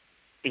between.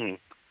 Mm.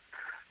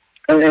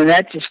 And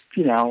that just,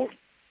 and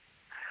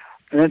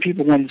then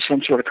people wanted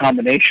some sort of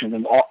combination of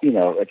them all,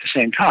 at the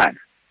same time.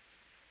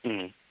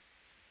 Mm.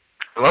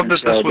 I love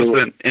that this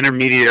was an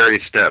intermediary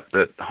step,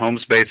 that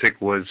Holmes Basic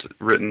was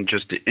written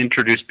just to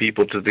introduce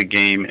people to the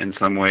game in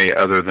some way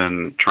other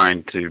than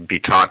trying to be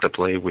taught to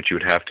play, which you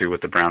would have to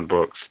with the brown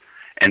books,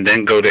 and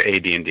then go to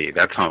AD&D.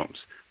 That's Holmes.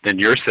 Then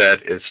your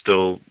set is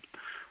still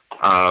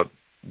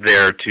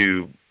there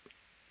to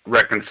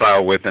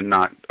reconcile with and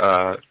not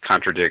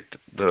contradict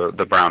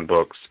the brown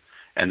books.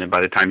 And then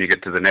by the time you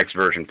get to the next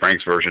version,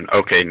 Frank's version,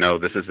 okay, no,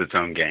 this is its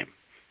own game.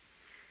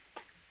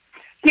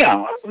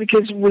 Yeah,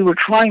 because we were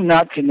trying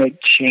not to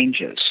make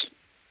changes,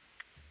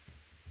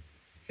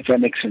 if that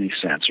makes any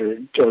sense. Or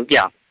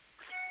yeah,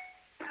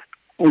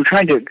 we're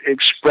trying to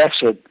express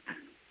it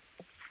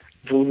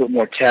with a little bit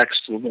more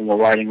text, a little bit more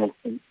writing,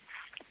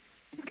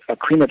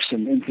 clean up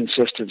some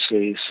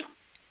inconsistencies.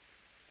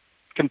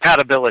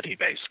 Compatibility,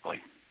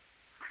 basically.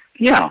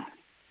 Yeah.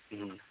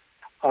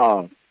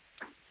 Mm-hmm.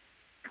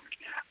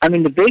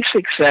 The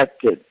basic set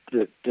that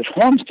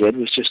Holmes did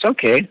was just,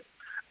 okay,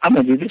 I'm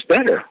going to do this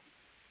better.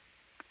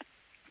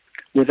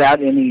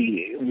 Without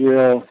any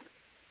real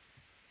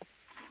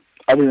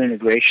other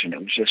integration. It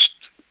was just,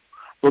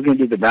 we're going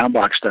to do the brown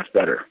box stuff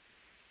better.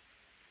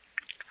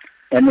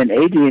 And then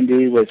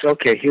AD&D was,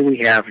 okay, here we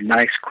have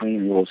nice,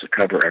 clean rules that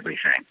cover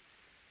everything.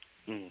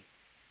 Mm.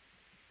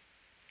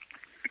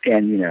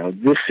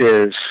 And, this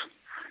is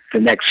the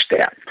next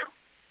step.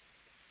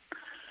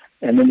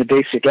 And then the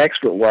basic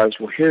expert was,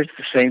 well, here's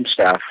the same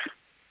stuff,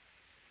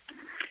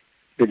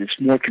 but it's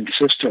more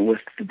consistent with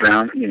the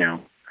brown,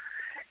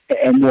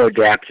 and more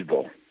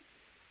adaptable.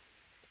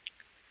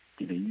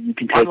 You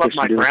can take this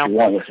and do what you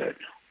want with it.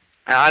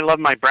 I love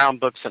my brown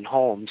books and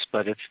Holmes,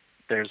 but if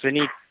there's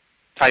any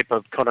type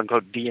of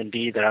quote-unquote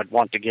D&D that I'd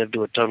want to give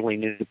to a totally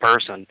new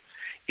person,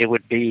 it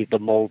would be the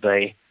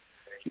Molde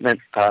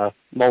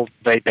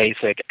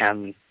Basic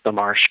and the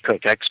Marsh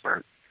Cook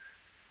Expert.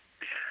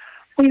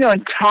 Well,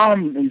 and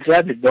Tom and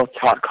Zeb had both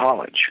taught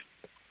college.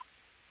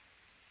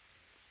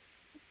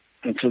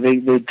 And so they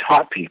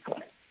taught people.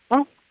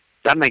 Well,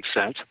 that makes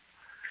sense.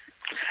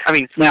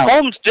 Now,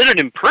 Holmes did an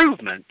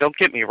improvement, don't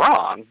get me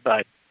wrong,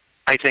 but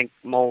I think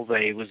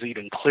Mulvey was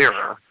even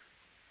clearer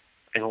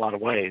in a lot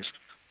of ways.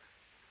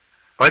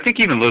 Well, I think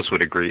even Lewis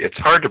would agree. It's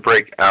hard to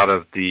break out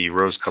of the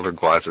rose-colored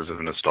glasses of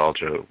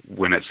nostalgia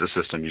when it's the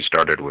system you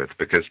started with,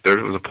 because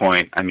there was a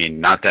point,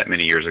 not that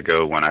many years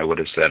ago, when I would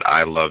have said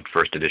I loved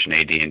first edition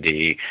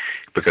AD&D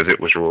because it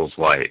was rules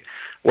light.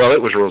 Well,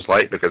 it was rules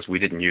light because we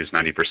didn't use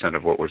 90%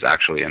 of what was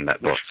actually in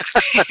that book,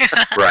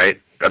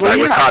 right? I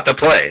was taught to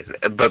play,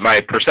 but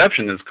my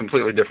perception is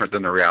completely different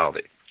than the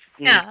reality.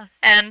 Yeah,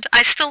 and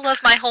I still love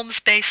my Holmes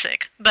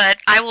Basic, but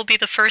I will be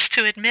the first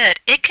to admit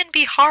it can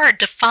be hard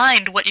to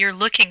find what you're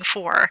looking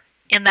for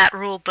in that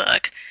rule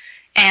book.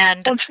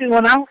 And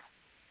when I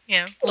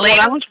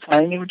was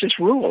playing, they were just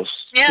rules.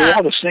 Yeah. They're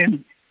all the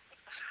same.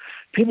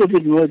 People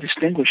didn't really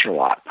distinguish a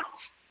lot.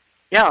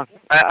 Yeah,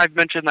 I've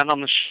mentioned that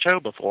on the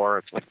show before.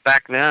 It's like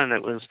back then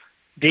it was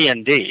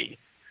D&D.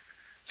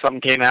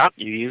 Something came out,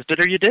 you used it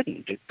or you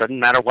didn't. It doesn't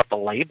matter what the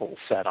label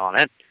said on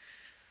it.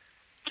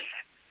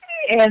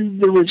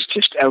 And there was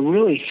just a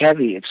really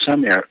heavy, at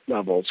some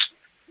levels,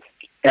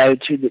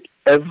 attitude that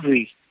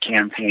every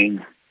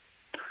campaign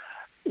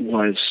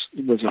was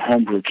a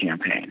homebrew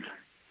campaign.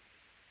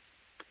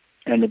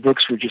 And the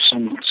books were just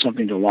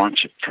something to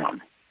launch it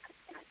from.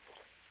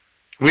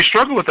 We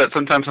struggle with that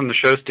sometimes on the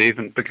show, Steve,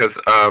 because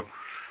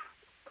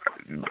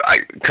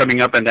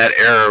coming up in that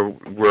era,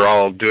 we're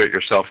all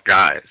do-it-yourself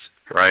guys,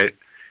 right?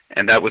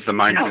 And that was the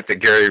mindset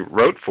that Gary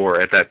wrote for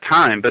at that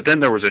time. But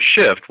then there was a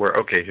shift where,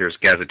 okay, here's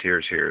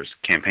gazetteers, here's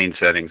campaign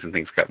settings, and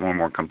things got more and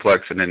more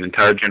complex. And an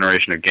entire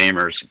generation of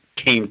gamers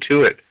came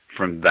to it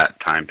from that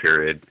time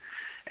period.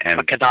 And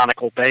a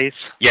canonical base?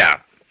 Yeah.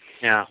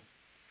 Yeah.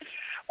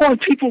 Well,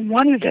 people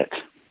wanted it.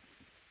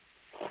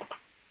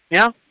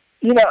 Yeah.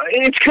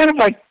 It's kind of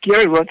like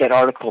Gary wrote that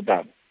article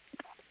about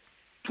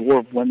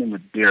dwarf women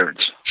with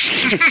beards.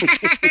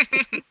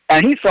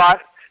 And he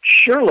thought,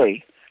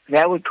 surely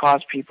that would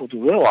cause people to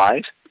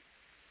realize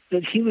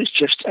that he was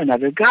just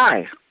another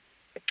guy.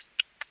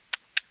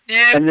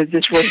 Yeah. And that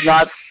this was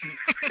not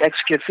ex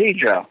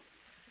cathedra.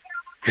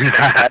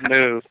 That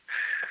move.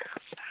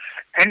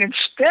 And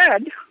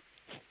instead,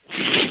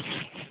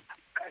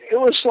 it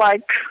was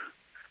like,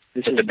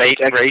 this The is debate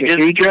ex rages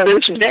cathedra. to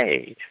this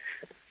day.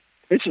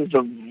 This is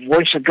the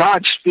voice of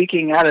God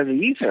speaking out of the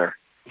ether.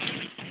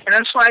 And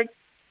it's like,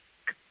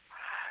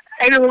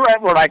 and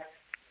we're like,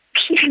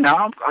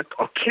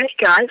 okay,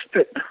 guys,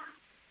 but,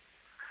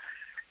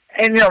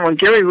 and when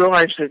Gary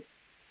realized that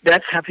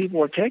that's how people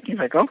were taking it,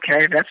 like,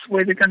 okay, that's the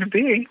way they're going to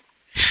be.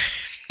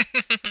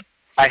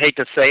 I hate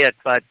to say it,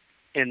 but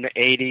in the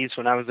 80s,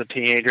 when I was a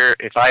teenager,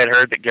 if I had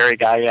heard that Gary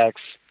Gygax,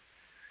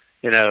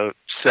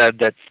 said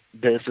that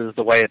this is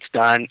the way it's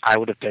done, I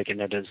would have taken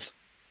it as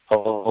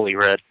holy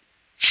writ.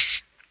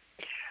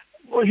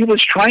 Well, he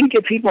was trying to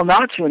get people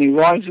not to, and he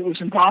realized it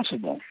was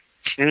impossible.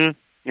 Mm,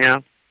 yeah.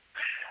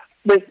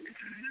 But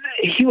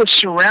he was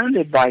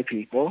surrounded by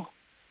people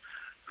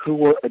who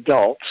were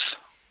adults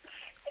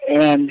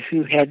and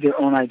who had their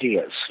own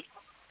ideas.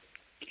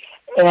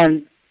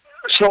 And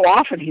so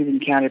often he'd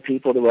encounter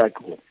people that were like,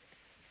 well,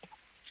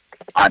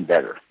 I'm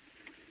better.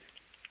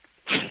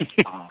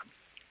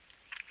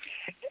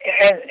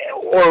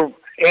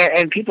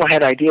 And people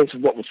had ideas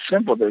of what was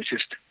simple. There was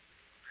just,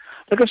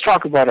 let's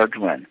talk about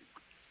Arduino.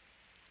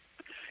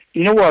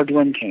 You know where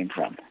Arduino came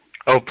from?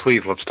 Oh, please,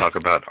 let's talk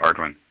about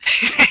Arduino.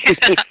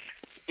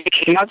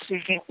 Chaos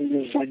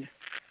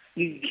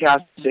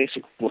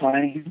basic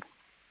playing.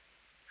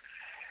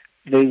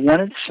 They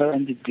wanted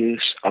someone to do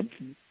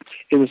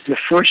it was the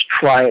first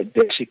try at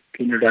basic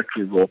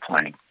introductory role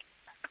playing.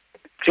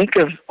 Think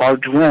of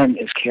Arduino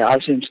as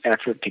Chaosium's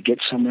effort to get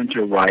someone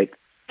to write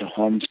the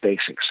Holmes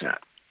basic set.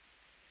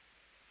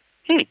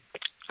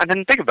 I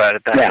didn't think about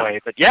it that way,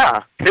 but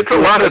yeah. It's a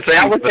lot of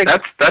things, but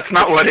that's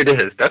not what it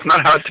is. That's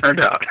not how it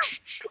turned out.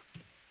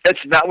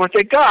 That's not what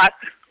they got.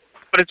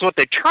 But it's what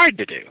they tried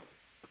to do.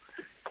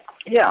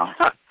 Yeah.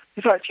 Huh.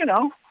 But,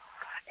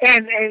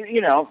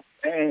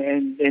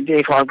 and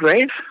Dave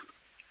Hargrave,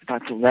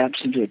 about to lapse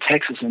into a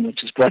Texan,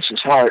 which is bless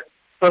his heart.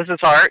 Bless his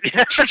heart.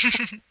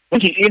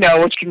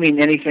 Which can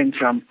mean anything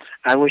from,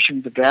 I wish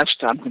him the best,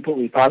 I'm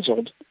completely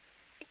puzzled,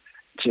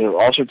 to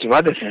all sorts of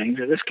other things.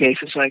 In this case,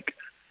 it's like,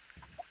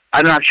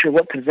 I'm not sure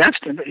what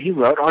possessed him, but he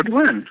wrote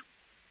Arduino.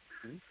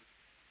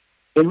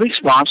 In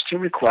response to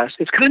requests,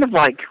 it's kind of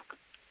like,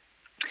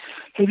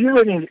 have you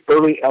read any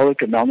early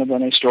Elric and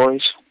Melniboné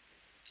stories?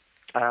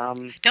 I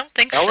don't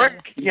think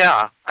Elric? so.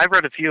 Yeah, I've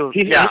read a few.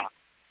 He's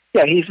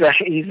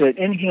an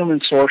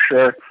inhuman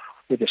sorcerer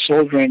with a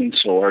soul-draining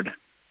sword.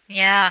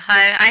 Yeah,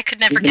 I could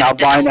never He's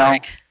get an into albino.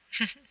 Elric.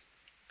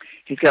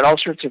 He's got all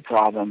sorts of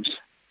problems.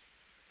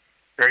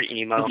 Very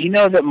emo. Did you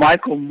know that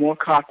Michael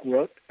Moorcock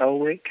wrote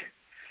Elric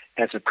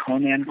as a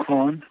Conan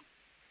clone?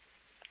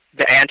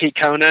 The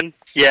anti-Conan?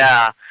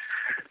 Yeah.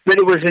 But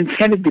it was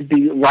intended to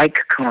be like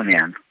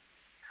Conan.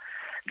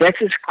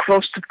 That's as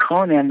close to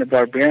Conan the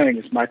Barbarian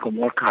as Michael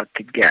Moorcock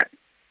could get.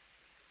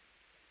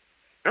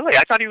 Really?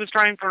 I thought he was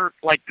trying for,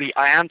 the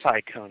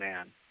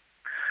anti-Conan.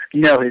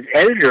 No, his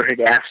editor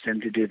had asked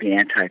him to do the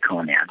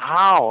anti-Conan.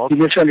 Oh, okay.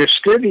 He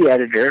misunderstood the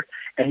editor,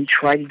 and he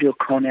tried to do a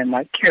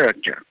Conan-like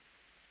character.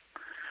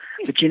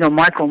 But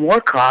Michael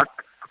Moorcock,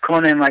 a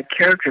Conan-like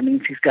character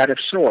means he's got a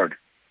sword.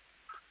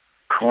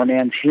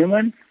 Conan's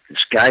human,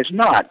 this guy's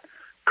not.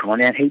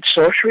 Conan hates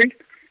sorcery,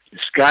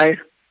 this guy...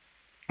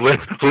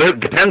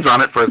 depends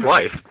on it for his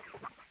life.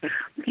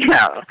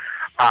 Yeah.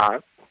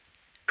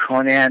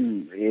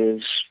 Conan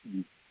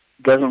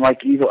doesn't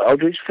like evil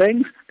eldritch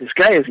things. This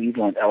guy is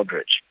evil and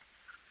eldritch.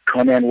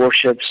 Conan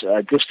worships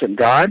a distant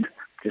god.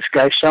 This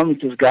guy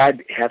summons his god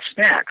to have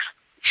snacks.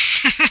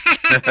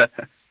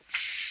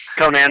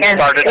 Conan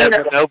started as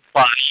a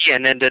nobody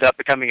and ended up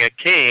becoming a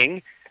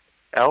king.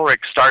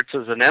 Elric starts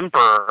as an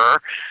emperor.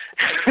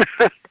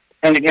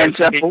 And he ends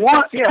up a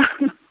what? Yeah.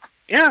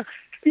 Yeah.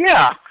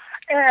 Yeah.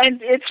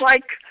 And it's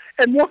like,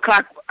 and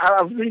Moorcock,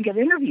 I was reading an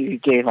interview he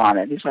gave on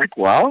it. He's like,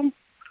 well,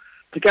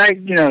 the guy,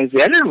 his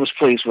editor was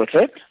pleased with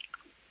it.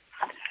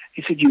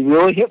 He said, you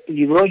really hit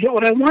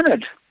what I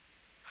wanted.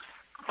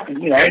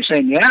 And, I'm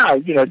saying, yeah,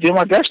 do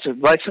my best to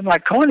write something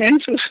like Conan.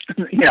 So,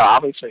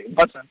 obviously it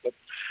wasn't, but,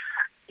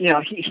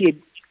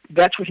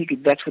 that's what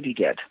he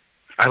did.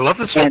 I love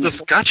this whole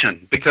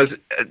discussion because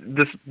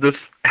this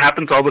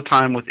happens all the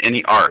time with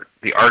any art.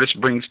 The artist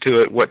brings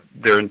to it what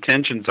their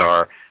intentions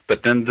are,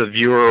 but then the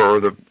viewer,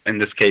 or in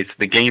this case,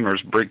 the gamers,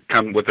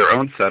 come with their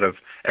own set of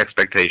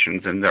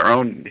expectations and their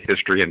own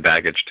history and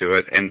baggage to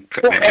it, and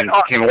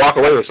can walk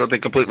away with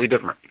something completely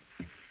different.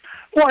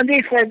 Well, and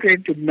Dave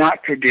Hargrave did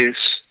not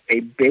produce a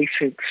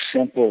basic,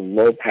 simple,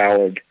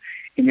 low-powered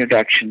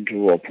introduction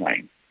to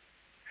role-playing,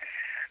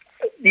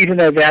 even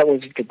though that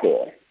was the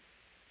goal.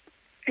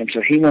 And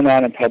so he went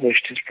on and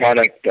published his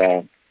product,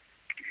 and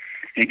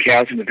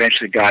Chaosium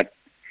eventually got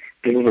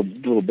the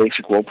little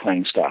basic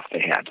role-playing stuff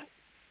they had,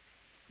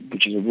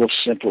 which is a real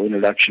simple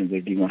introduction to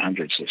the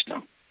D100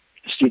 system.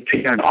 Steve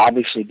Perrin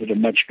obviously did a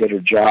much better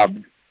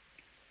job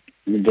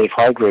than Dave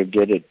Hargrave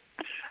did at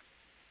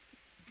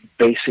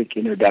basic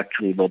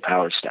introductory low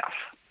power stuff.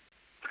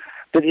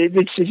 But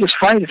it's just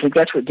funny to think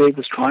that's what Dave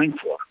was trying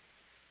for.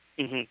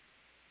 Mm-hmm.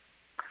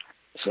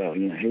 So,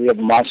 here we have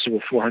a monster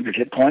with 400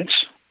 hit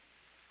points,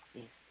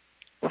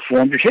 or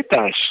 400 hit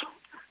dice.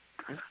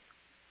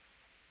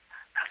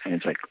 And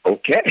it's like,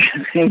 okay.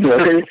 And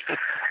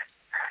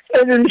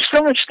there's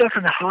so much stuff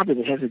in the hobby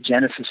that has a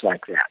genesis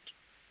like that.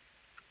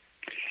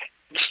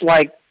 It's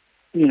like,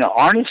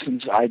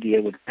 Arneson's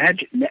idea with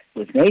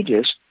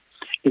mages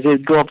is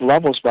they'd go up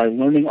levels by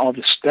learning all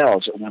the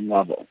spells at one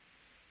level.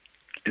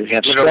 They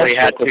have literally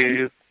had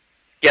to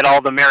get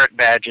all the merit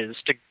badges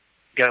to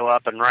go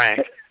up and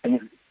rank.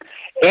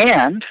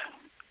 And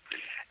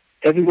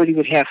everybody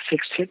would have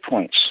fixed hit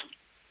points.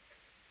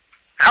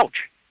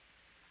 Ouch.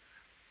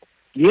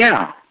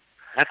 Yeah.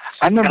 That's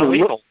I remember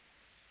illegal.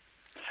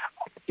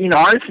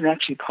 Arneson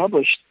actually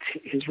published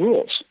his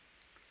rules.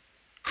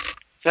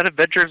 Is that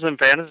Adventures in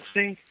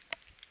Fantasy?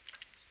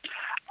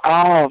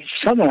 Oh,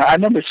 somewhere. I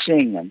remember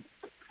seeing them.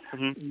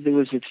 Mm-hmm. There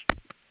was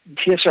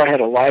TSR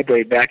had a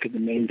library back in the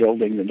main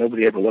building that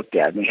nobody ever looked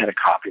at, and they had a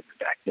copy of it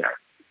back there.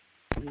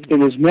 It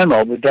was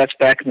memo, but that's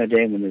back in the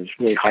day when there was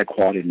really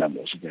high-quality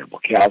memos available.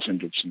 Calvin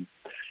did some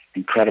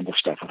incredible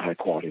stuff with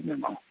high-quality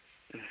memo.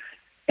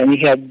 And he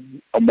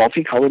had a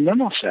multicolored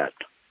memo set.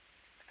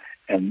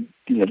 And,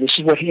 this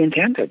is what he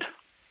intended.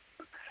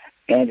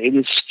 And it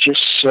is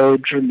just so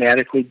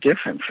dramatically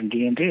different from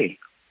D&D.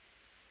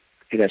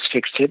 It has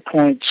fixed hit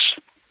points.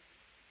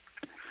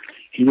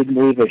 He didn't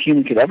believe a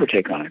human could ever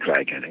take on a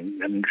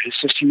dragon. I mean, his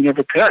system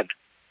never could.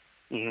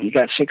 Mm-hmm. You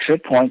got 6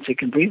 hit points, it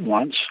can breathe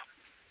once.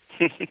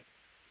 It'd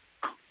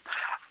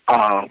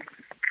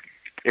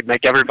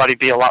make everybody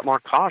be a lot more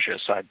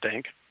cautious, I'd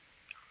think.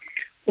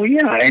 Well,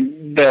 yeah,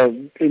 and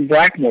in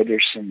Blackmore,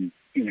 there's some,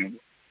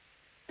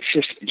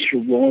 systems for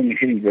rolling and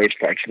hitting various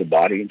parts of the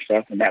body and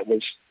stuff, and that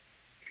was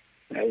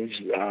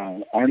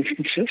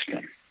Arneson's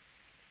system.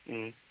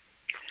 Mm.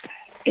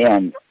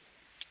 And,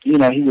 he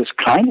was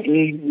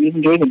he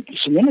even gave him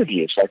some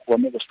interviews, like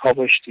one that was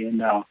published in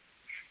the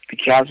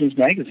Calvin's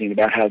magazine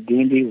about how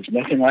D&D was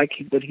nothing like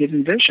what he had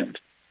envisioned.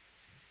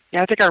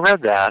 Yeah, I think I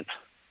read that.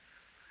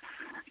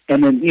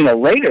 And then,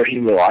 later he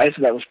realized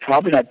that was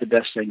probably not the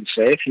best thing to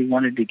say if he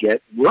wanted to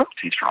get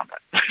royalties from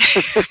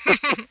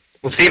it.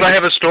 Well, Steve, I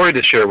have a story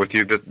to share with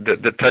you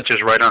that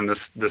touches right on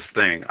this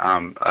thing.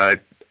 I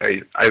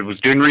was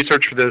doing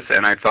research for this,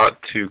 and I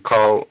thought to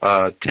call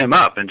Tim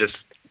up and just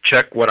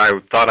check what I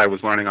thought I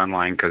was learning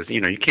online, because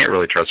you can't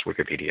really trust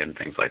Wikipedia and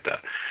things like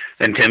that.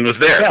 And Tim was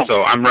there, Yeah.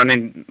 So I'm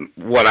running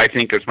what I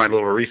think is my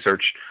little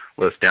research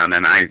list down,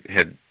 and I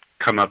had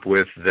come up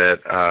with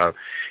that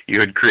you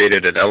had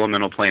created an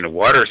elemental plane of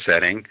water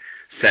setting,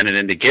 sent it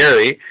into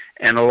Gary,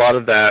 and a lot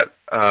of that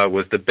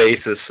was the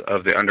basis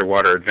of the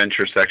underwater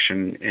adventure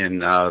section in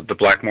the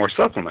Blackmore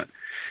supplement.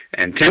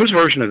 And Tim's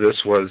version of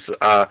this was,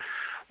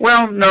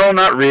 well, no,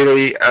 not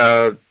really.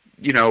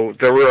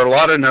 There were a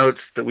lot of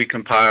notes that we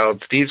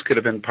compiled. Steve's could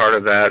have been part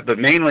of that, but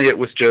mainly it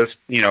was just,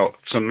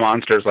 some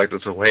monsters like the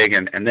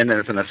Zohagan. And then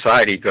as an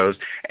aside, he goes,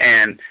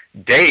 and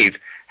Dave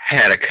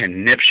had a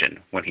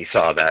conniption when he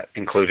saw that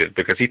included,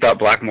 because he thought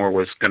Blackmore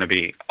was going to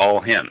be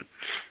all him.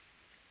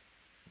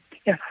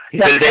 Yeah.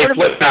 He said they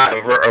flipped out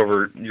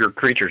over your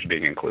creatures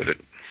being included.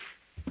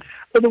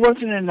 But there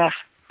wasn't enough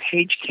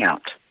page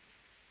count.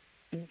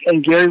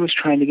 And Gary was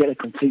trying to get a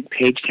complete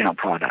page count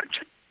product.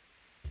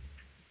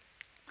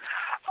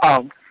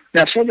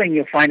 Now, something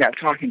you'll find out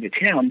talking to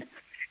Tim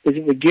is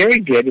that what Gary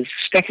did is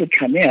stuff would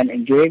come in,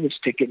 and Gary would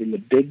stick it in the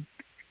big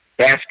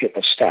basket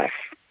of stuff.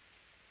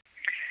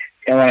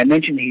 And when I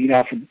mentioned he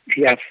often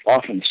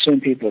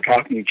assumed people were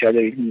talking to each other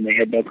even when they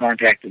had no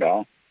contact at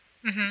all.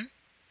 Mm-hmm.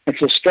 And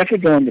so stuff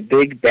would go in the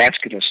big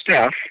basket of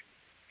stuff,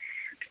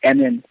 and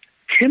then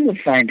Tim would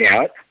find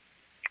out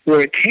where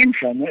it came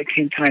from when it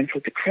came time to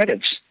put the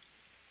credits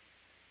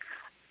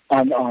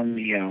on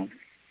the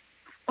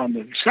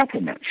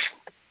supplements.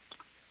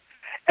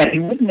 And he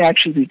wouldn't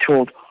actually be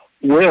told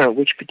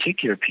which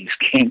particular piece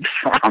came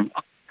from.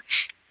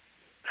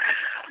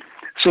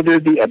 So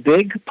there'd be a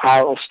big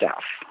pile of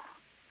stuff.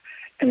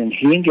 And then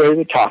he and Gary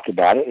would talk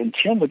about it, and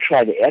Tim would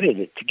try to edit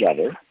it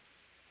together.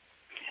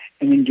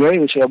 And then Gary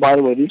would say, oh, by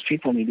the way, these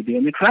people need to be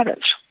in the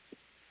credits.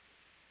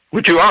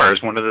 Which you are,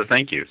 is one of the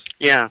thank yous.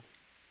 Yeah.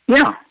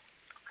 Yeah.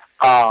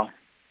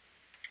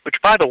 Which,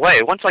 by the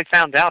way, once I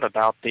found out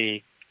about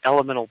the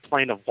elemental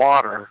plane of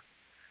water,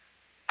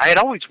 I had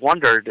always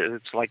wondered,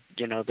 it's like,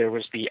 there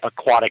was the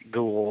aquatic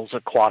ghouls,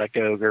 aquatic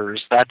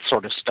ogres, that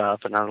sort of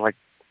stuff. And I was like,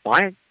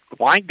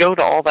 why go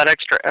to all that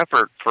extra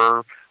effort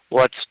for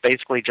what's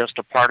basically just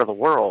a part of the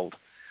world?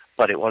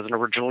 But it wasn't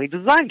originally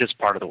designed as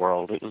part of the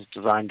world. It was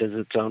designed as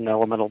its own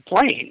elemental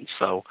plane.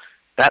 So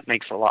that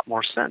makes a lot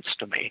more sense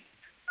to me.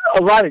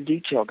 A lot of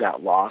detail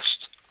got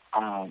lost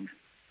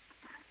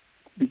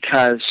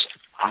because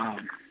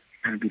I'm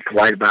going to be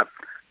polite about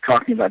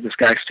talking about this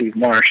guy, Steve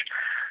Marsh,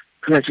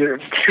 who has a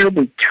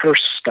terribly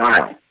terse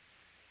style.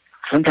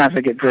 Sometimes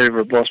I get very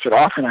verbose, but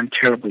often I'm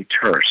terribly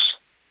terse.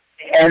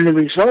 And the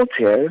result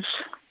is,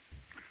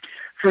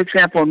 for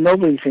example,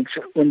 nobody thinks,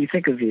 when you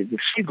think of the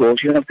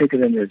seagulls, you don't think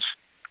of them as,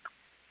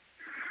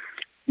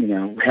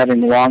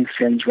 having long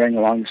fins running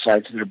along the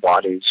sides of their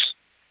bodies,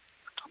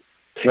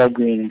 pale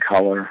green in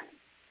color,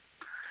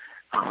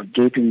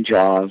 gaping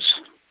jaws,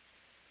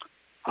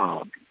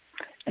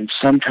 and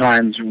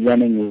sometimes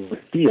running with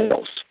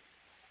heels.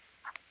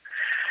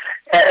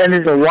 And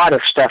there's a lot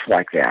of stuff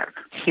like that.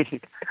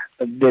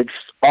 It's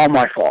all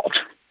my fault.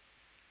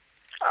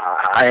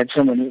 I had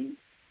someone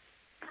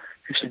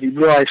who said, "You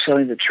realize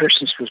suddenly that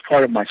terseness was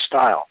part of my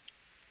style."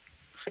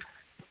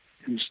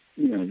 There's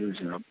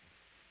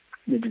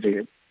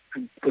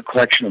a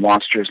collection of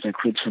monsters that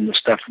includes some of the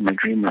stuff from my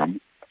Dream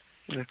Realm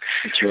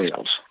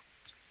materials.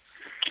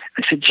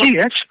 I said, "Gee,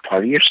 that's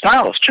part of your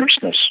style, is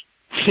terseness."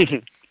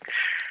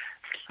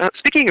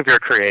 Speaking of your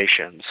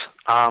creations,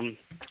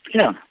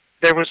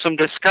 there was some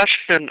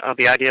discussion of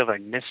the idea of a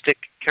mystic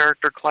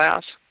character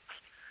class,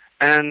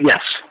 and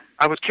yes,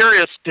 I was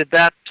curious,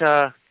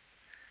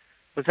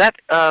 was that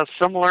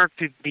similar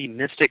to the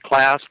mystic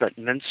class that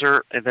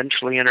Mincer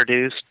eventually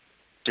introduced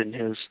in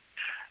his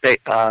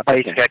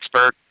Basic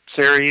Expert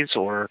series,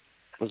 or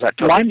was that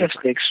totally my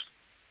different? mystics?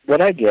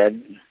 What I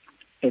did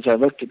is I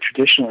looked at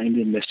traditional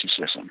Indian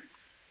mysticism.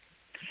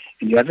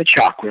 And you have the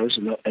chakras,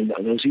 and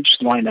those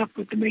each line up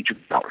with the major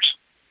powers.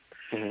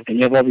 Mm-hmm. And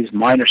you have all these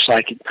minor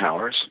psychic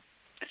powers.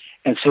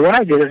 And so what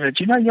I did is I said,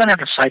 you don't have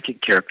a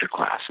psychic character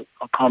class.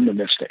 I'll call them the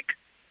mystic.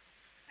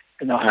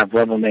 And they'll have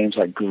level names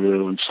like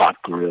Guru and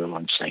Satguru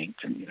and Saint,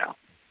 and,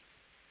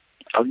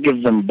 I'll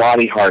give them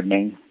body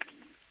hardening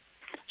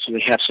so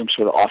they have some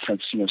sort of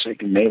offense, so they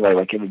can melee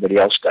like everybody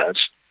else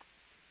does.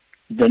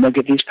 Then they'll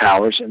get these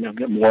powers, and they'll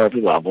get more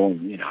every level,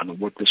 and, it'll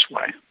work this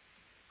way.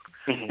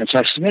 Mm-hmm. And so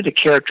I submitted a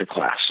character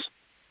class.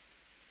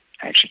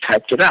 I actually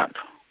typed it up.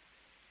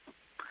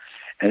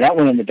 And that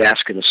went in the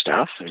basket of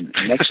stuff, and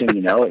the next thing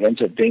you know, it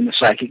ends up being the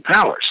psychic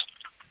powers.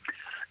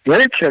 The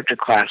other character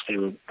class they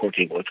were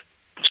working with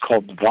was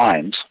called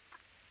Divines.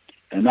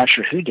 And I'm not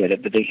sure who did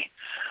it, but they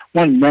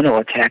wanted mental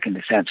attack and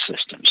defense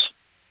systems.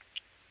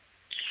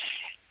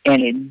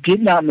 And it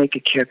did not make a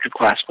character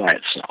class by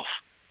itself.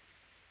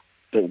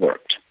 It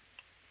worked.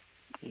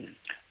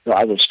 So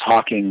I was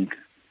talking,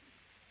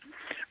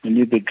 the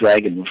New Big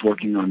Dragon was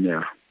working on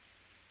their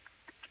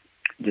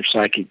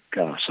psychic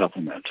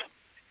supplement.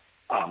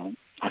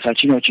 I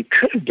thought, what you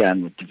could have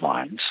done with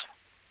Divines,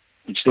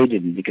 which they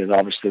didn't, because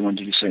obviously they wanted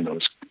to do something that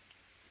was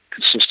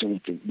consistent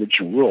with the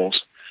original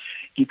rules,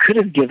 you could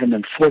have given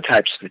them 4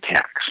 types of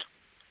attacks.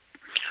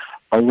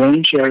 A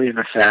range area of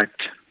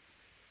effect,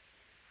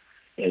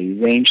 a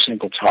range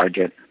single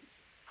target,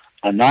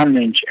 a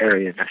non-range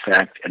area of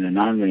effect, and a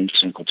non-range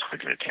single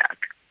target attack.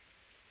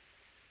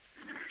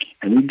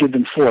 And we give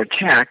them 4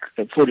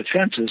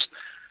 defenses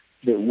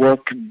that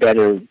work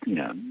better,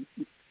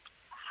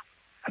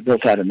 I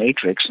built out a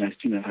matrix, and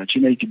I thought,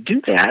 you could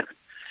do that.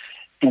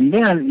 And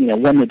then,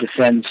 one that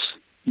defends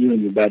you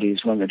and your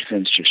buddies, one that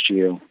defends just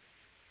you.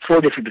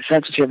 4 different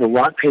defenses. You have a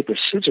rock, paper,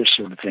 scissors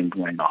sort of thing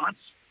going on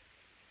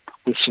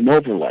with some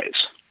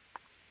overlays.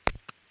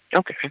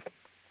 Okay.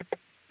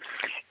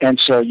 And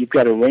so you've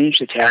got a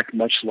ranged attack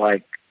much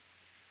like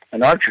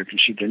an archer can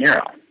shoot an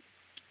arrow.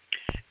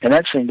 And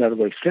that's thing, by the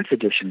way, 5th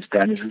edition's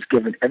done is it's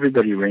given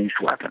everybody ranged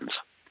weapons.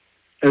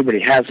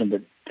 Everybody has them,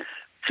 but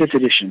 5th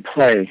edition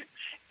play,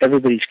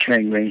 everybody's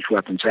carrying ranged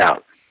weapons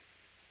out.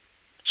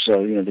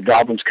 So, the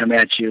goblins come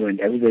at you, and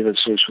everybody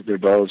that's loose with their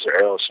bows,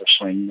 their arrows, their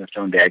sling, their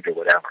thrown dagger,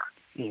 whatever.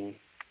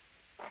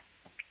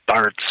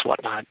 Darts,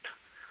 whatnot.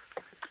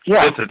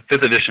 Yeah.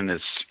 5th edition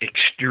is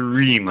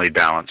extremely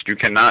balanced. You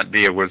cannot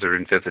be a wizard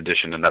in 5th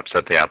edition and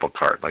upset the apple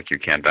cart like you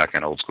can back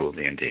in old school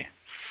D&D.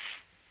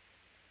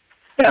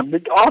 Yeah,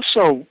 but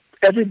also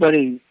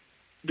everybody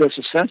does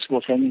a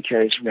sensible thing and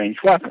carries ranged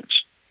weapons.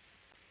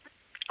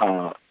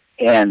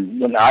 And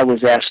when I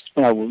was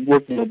working a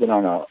little bit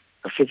on a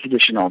 5th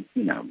edition on,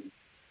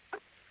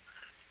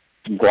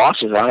 some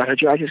glosses on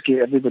it, I just gave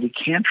everybody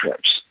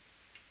cantrips.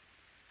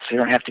 So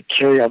you don't have to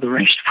carry all the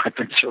ranged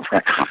weapons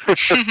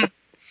around.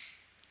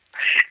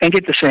 And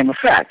get the same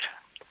effect.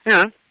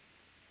 Yeah.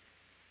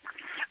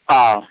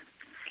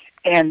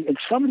 And in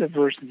some of the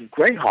versions of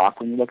Greyhawk,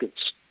 when you look at,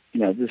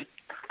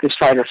 this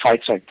fighter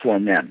fights like 4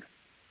 men.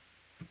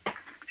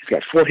 He's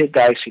got 4 hit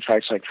dice, he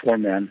fights like 4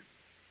 men.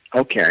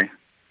 Okay.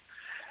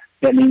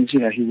 That means,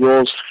 he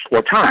rolls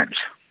 4 times.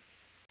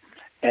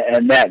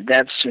 And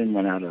that soon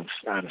went out of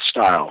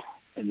style.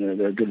 And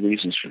there are good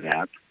reasons for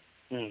that.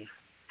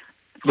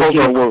 But,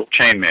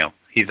 chainmail.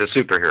 He's a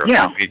superhero.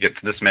 Yeah. He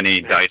gets this many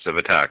dice of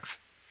attacks.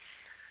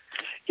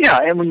 Yeah,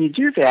 and when you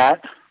do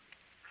that,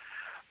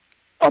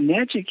 a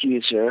magic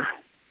user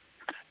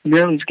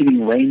merely is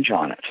getting range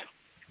on it.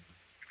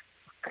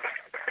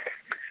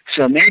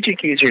 So a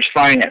magic user is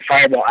firing that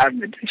fireball out of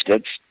the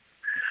distance,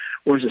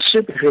 whereas a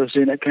superhero is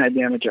doing that kind of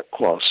damage up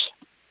close.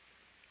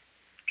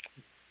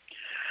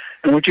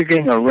 And what you're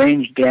getting are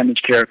ranged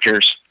damage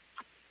characters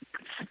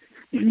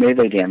and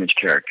melee damage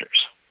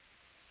characters.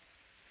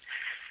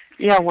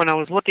 Yeah, when I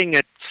was looking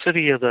at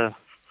City of the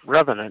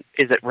Revenant,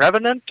 is it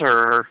Revenant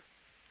or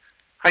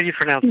How do you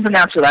pronounce You it? can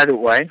pronounce it either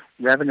way,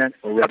 Revenant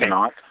or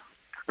Revenant.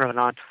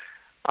 Revenant.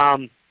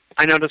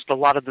 I noticed a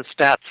lot of the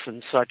stats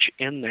and such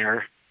in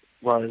there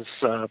was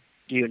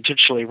you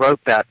intentionally wrote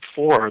that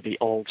for the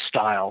old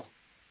style,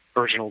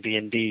 original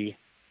D&D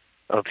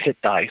of hit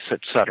dice,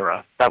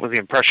 etc. That was the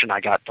impression I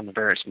got from the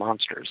various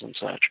monsters and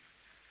such.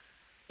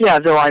 Yeah,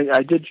 though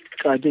I did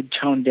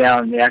tone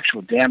down the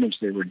actual damage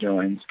they were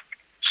doing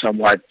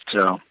somewhat,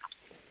 so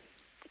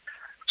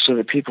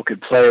that people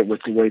could play it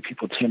with the way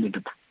people tend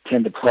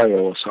to play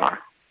OSR.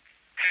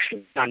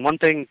 And one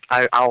thing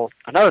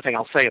another thing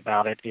I'll say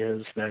about it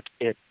is that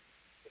it,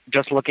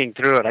 just looking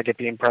through it, I get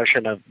the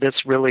impression of this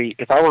really,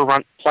 if I were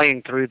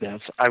playing through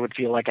this, I would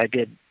feel like I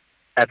did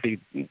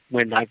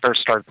when I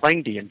first started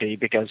playing D&D,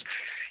 because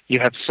you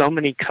have so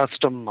many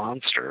custom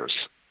monsters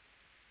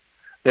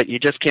that you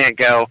just can't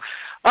go,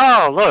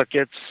 oh, look,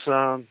 it's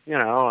a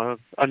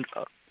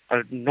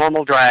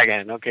normal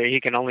dragon. Okay, he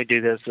can only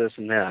do this, this,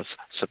 and this.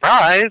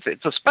 Surprise!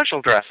 It's a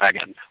special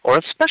dragon or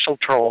a special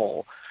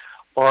troll,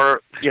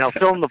 or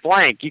fill in the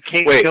blank. You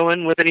can't go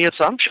in with any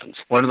assumptions.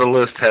 One of the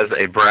lists has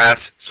a brass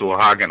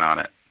Suhagen on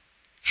it.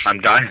 I'm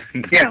dying.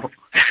 Yeah.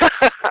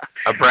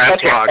 A brass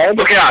Suhagen.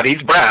 Look out,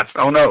 he's brass.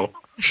 Oh no.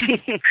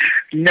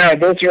 No,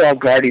 those are all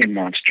guardian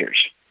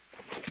monsters.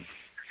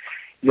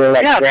 They're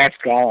like brass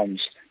golems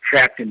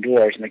trapped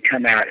indoors, and they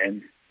come out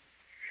and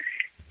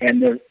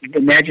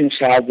imagine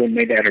a Sahuagin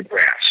made out of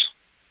brass.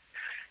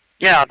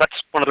 Yeah,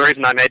 that's one of the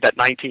reasons I made that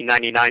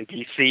 1999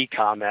 PC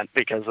comment,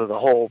 because of the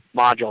whole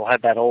module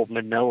had that old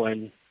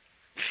Minoan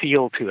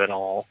feel to it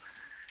all.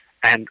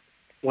 And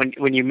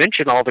when you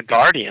mention all the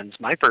guardians,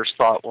 my first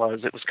thought was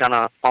it was kind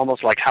of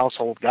almost like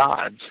household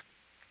gods.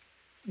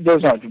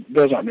 Those aren't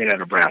made out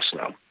of brass,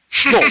 though.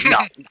 No.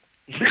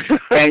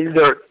 And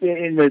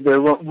they're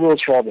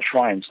rules for all the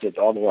shrines that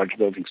all the large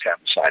buildings have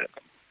inside of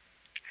them.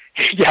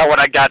 Yeah, when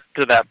I got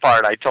to that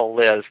part, I told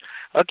Liz,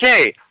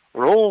 okay,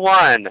 rule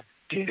 1,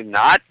 do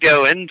not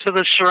go into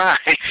the shrine.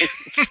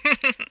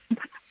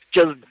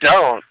 Just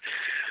don't.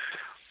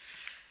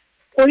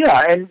 Well,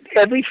 yeah, and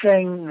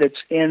everything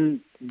that's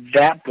in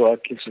that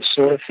book is the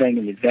sort of thing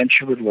an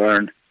adventurer would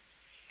learn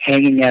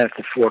hanging out at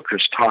the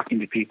fortress, talking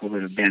to people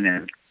that have been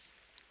in.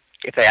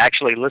 If they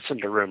actually listen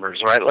to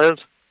rumors, right, Liz?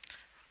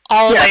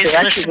 Always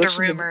listen to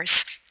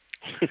rumors.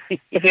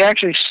 If they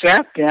actually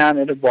sat down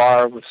at a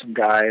bar with some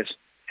guys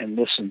and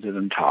listened to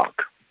them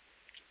talk,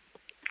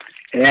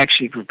 and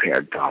actually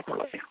prepared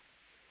properly.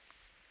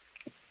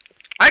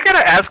 I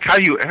gotta ask how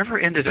you ever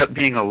ended up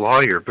being a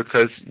lawyer,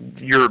 because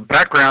your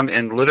background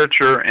in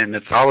literature and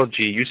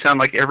mythology, you sound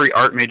like every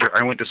art major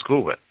I went to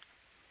school with.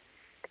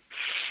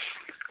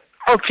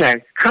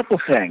 Okay, couple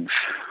things.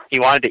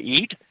 You wanted to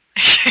eat?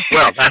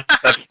 Well,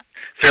 that's a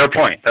fair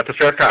point. That's a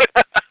fair comment.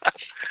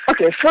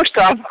 Okay, first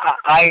off,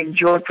 I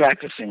enjoy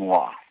practicing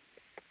law.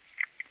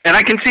 And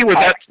I can see where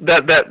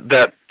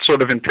that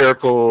sort of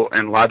empirical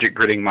and logic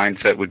gritting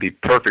mindset would be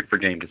perfect for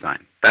game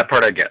design. That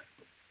part I get.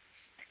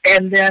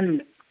 And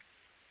then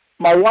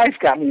my wife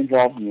got me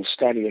involved in the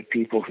study of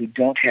people who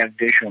don't have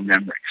visual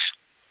memories.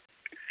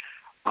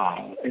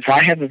 If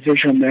I have a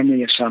visual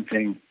memory of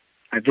something,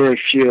 I have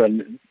very few,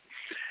 and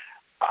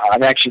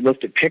I've actually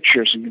looked at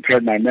pictures and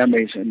compared my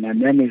memories, and my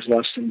memory is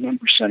less than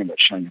 1% of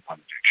what's showing up on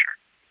the picture.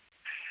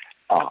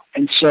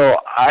 And so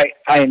I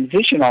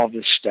envision all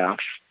this stuff,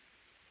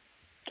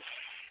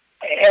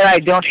 and I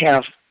don't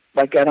have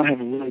a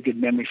really good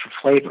memory for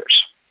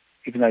flavors,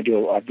 even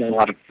though I've done a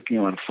lot of cooking,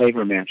 a lot of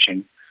flavor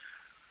matching.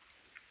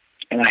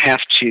 And I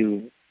have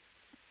to,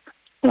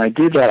 when I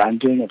do that, I'm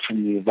doing it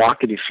from the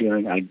evocative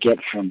feeling I get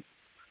from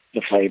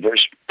the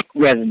flavors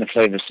rather than the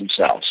flavors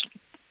themselves.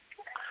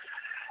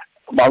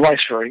 My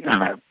wife's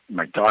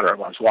my daughter, I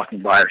was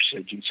walking by her,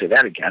 said, "You can say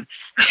that again."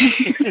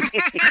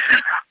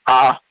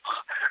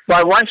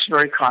 My wife's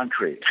very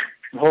concrete.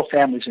 The whole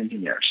family's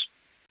engineers.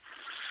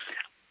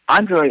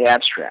 I'm very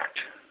abstract.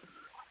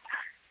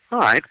 All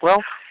right,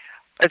 well,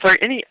 is there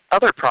any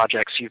other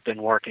projects you've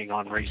been working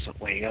on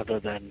recently other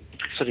than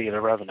City of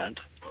the Revenant?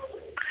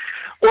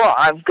 Well,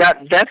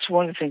 that's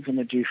one of the things I'm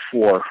going to do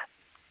for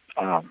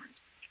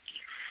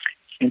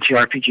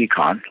NTRPG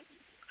Con.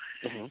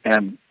 Mm-hmm.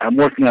 And I'm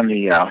working on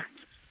the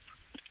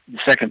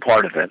second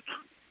part of it.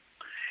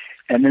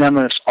 And then I'm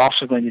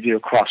also going to do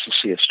Across the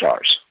Sea of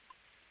Stars,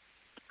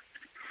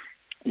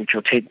 which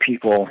will take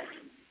people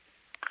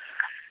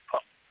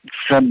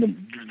from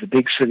the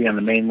big city on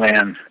the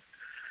mainland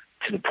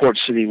to the port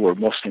city where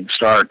most things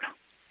start,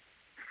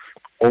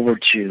 over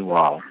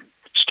to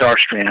star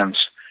strands,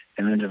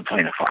 and into the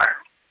Plane of Fire.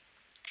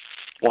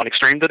 One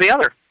extreme to the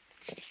other.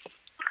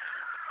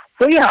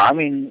 Well, yeah, I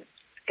mean,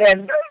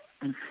 and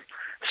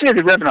City of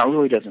the Revenant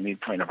really doesn't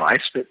need Plane of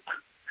Ice, but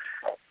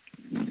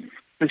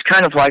it's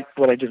kind of like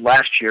what I did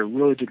last year,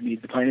 really did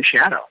need the Plane of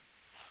Shadow.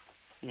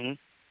 Mm-hmm.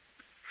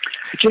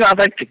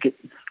 But,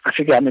 I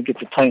figure I'm going to get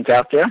the planes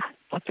out there.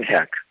 What the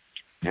heck?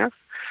 Yeah.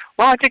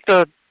 Well, I think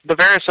the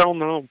various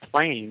elemental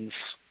planes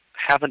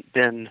haven't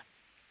been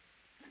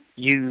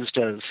used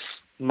as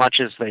much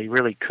as they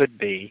really could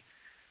be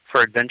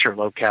for adventure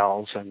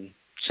locales and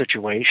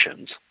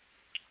situations.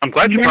 I'm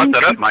glad you brought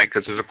that up, Mike,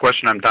 because there's a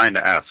question I'm dying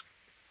to ask.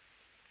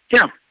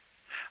 Yeah.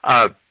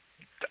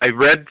 I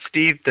read,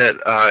 Steve, that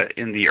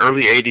in the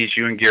early 80s,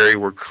 you and Gary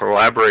were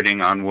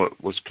collaborating on what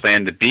was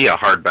planned to be a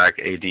hardback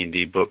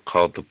AD&D book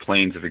called The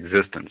Planes of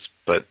Existence,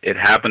 but it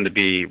happened to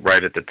be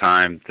right at the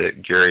time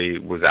that Gary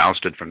was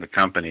ousted from the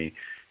company,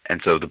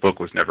 and so the book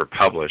was never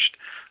published.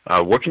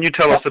 What can you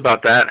tell us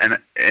about that,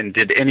 and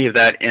did any of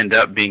that end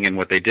up being in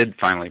what they did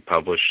finally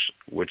publish,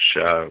 which...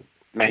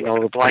 Manual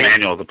of the Planes.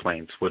 Manual of the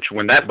Planes, which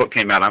when that book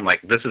came out, I'm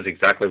like, this is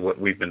exactly what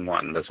we've been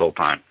wanting this whole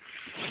time.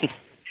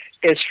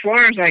 As far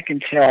as I can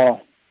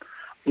tell,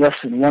 less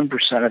than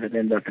 1% of it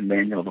ended up in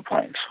Manual of the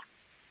Planes.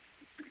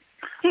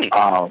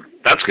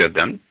 That's good,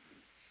 then.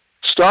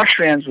 Star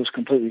Strands was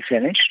completely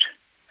finished,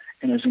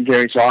 and it was in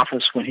Gary's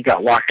office when he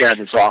got locked out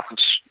of his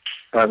office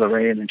by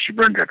Lorraine, and she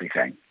burned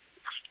everything.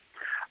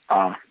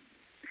 And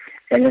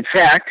in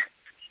fact,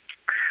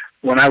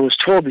 when I was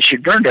told that she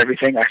burned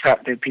everything, I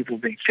thought that people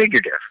were being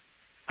figurative.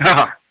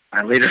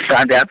 I later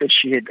found out that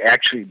she had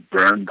actually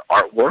burned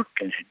artwork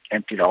and had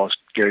emptied all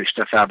Gary's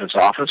stuff out of his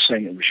office,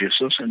 saying it was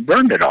useless, and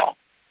burned it all.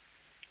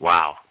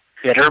 Wow.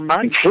 Bitter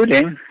much?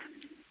 Including...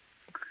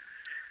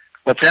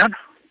 What's that?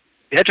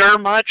 Bitter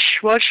much,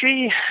 was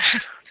she?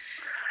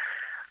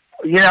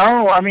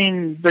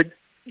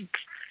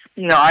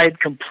 I had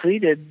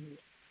completed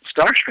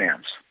Star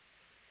Strands,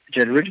 which I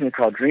had originally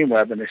called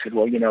Dreamweb, and they said,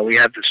 well, we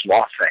have this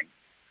law thing.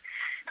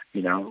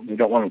 We don't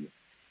want to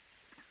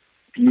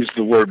use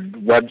the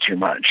word web too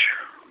much.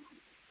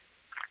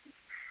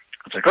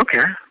 I was like,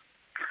 okay.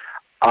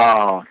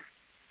 I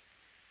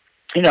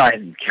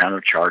had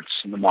encounter charts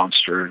and the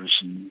monsters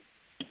and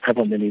a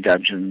couple of mini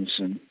dungeons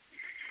and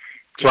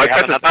so I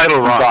got the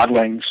title wrong.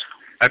 Godlings.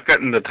 I've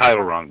gotten the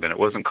title wrong. Then it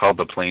wasn't called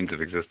The Planes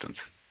of Existence.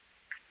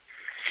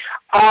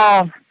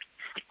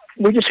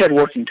 We just had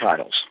working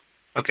titles.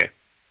 Okay.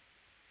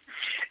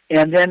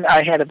 And then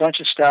I had a bunch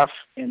of stuff,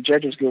 and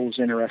Judges Guild was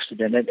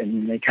interested in it,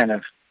 and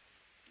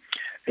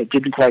it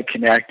didn't quite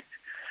connect.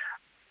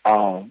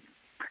 And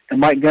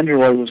Mike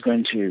Gunderloy was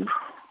going to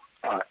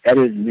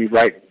edit and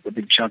rewrite a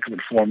big chunk of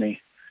it for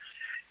me.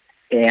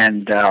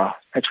 And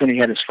that's when he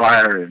had his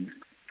fire and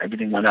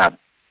everything went up.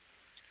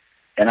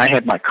 And I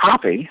had my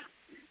copy.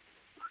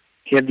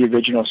 He had the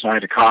originals, and I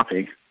had a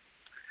copy.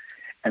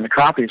 And the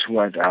copies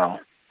what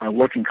my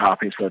working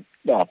copies what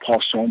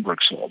Paul Stoneberg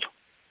sold.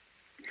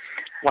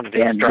 One of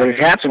the and what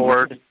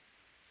happened,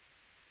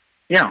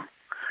 yeah.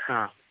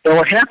 Huh. And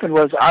what happened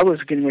was I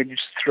was getting ready to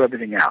just throw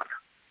everything out.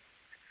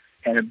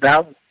 And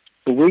about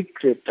the week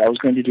that I was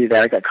going to do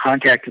that, I got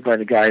contacted by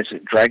the guys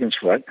at Dragon's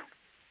Foot.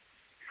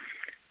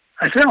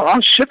 I said,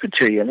 I'll ship it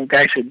to you. And the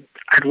guy said,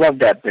 I'd love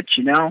that, but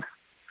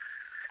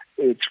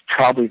it's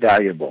probably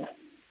valuable.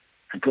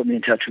 And put me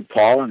in touch with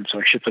Paul, and so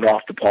I shipped it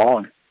off to Paul,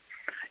 and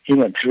he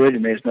went through it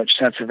and made as much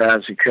sense of it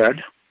as he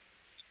could.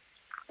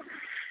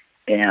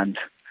 And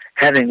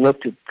having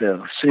looked at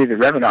the City of the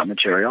Revenant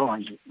material, I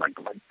was like,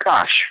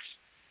 gosh,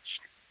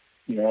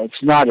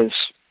 it's not as...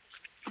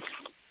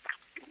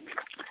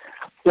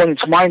 When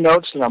it's my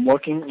notes that I'm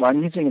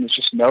using, and it's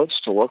just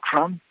notes to work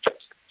from,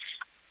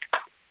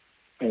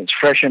 and it's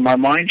fresh in my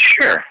mind,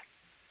 sure,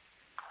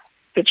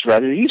 it's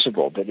rather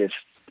usable. But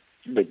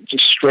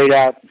just straight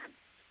out,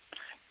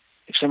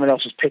 if someone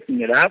else is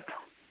picking it up,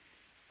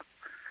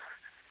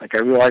 like I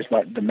realized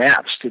the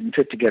maps didn't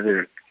fit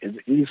together as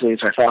easily as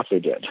I thought they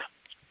did.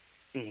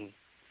 Mm-hmm.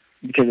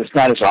 Because it's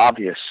not as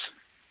obvious.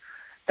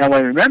 And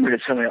when I remembered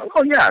it, suddenly,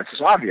 oh yeah, it's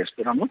as obvious,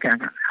 but I'm looking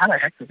at it, how the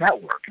heck did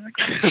that work?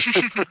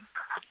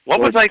 What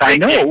was I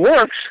thinking? I know it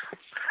works.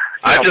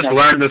 I've just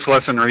learned this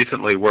lesson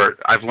recently where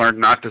I've learned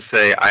not to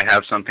say I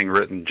have something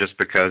written just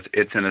because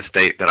it's in a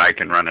state that I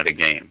can run at a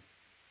game.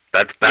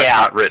 That's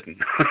not written.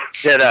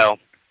 Ditto.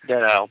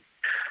 Well,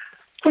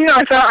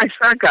 I thought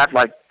I got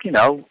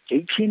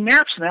 18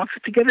 maps now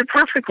fit together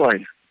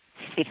perfectly.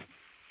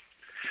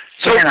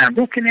 So, and I'm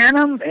looking at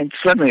them, and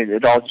suddenly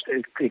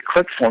it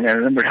clicked for me. I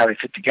remembered how they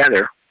fit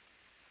together.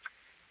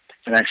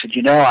 And I said,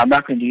 I'm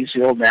not going to use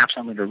the old maps.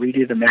 I'm going to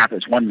redo the map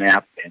as one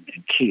map and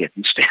key it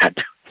instead.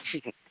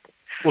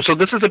 Well, so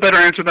this is a better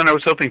answer than I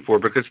was hoping for,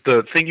 because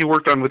the thing you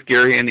worked on with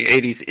Gary in the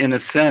 80s, in a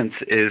sense,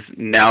 is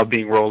now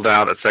being rolled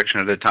out a section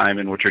at a time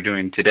in what you're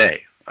doing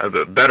today. A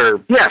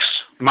better,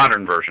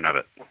 modern version of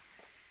it.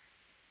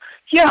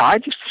 Yeah, I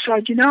just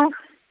decided,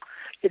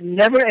 it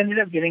never ended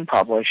up getting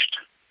published.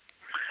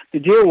 The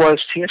deal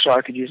was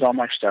TSR could use all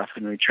my stuff,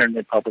 and in return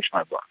they published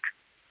my book.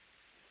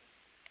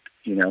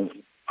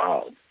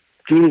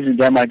 Deities and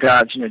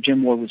Demigods,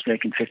 Jim Ward was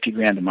making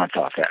 $50,000 a month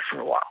off that for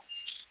a while.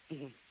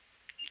 Mm-hmm.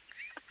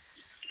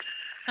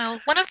 Well,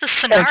 one of the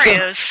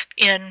scenarios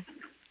in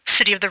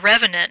City of the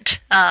Revenant,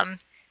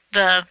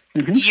 the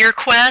Year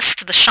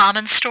Quest, the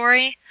shaman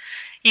story,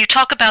 you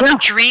talk about the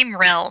dream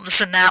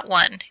realms in that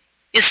one.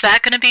 Is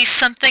that going to be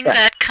something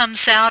that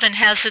comes out and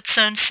has its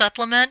own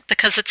supplement?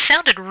 Because it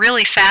sounded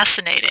really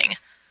fascinating.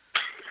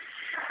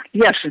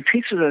 Yes, and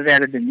pieces of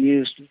that have been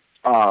used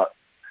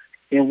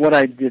in what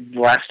I did the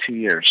last 2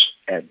 years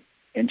at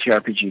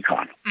NTRPG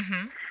Con.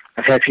 Mm-hmm.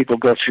 I've had people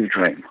go through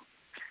Dream.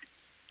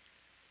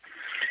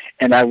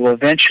 And I will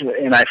eventually,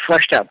 and I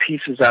fleshed out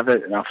pieces of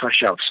it, and I'll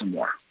flesh out some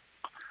more.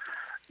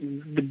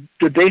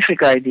 The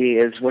basic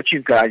idea is what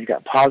you've got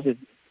positive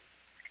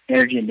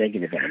energy and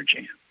negative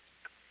energy.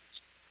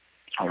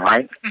 All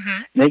right?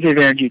 Mm-hmm. Negative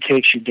energy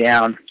takes you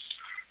down.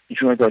 If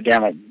you want to go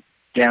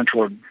down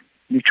toward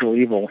neutral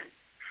evil,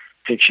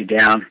 takes you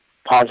down.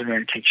 Positive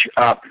energy takes you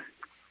up.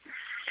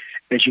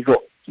 As you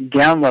go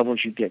down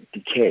levels, you get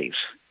decays.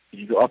 As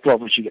you go up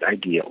levels, you get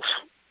ideals,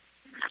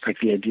 like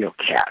the ideal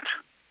cat.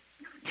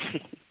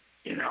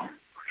 You know,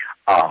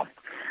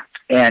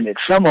 and at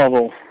some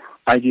level,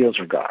 ideals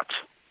are gods,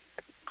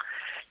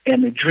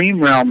 and the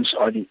dream realms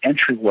are the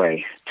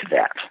entryway to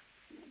that.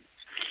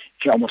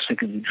 You can almost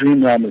think of the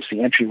dream realm as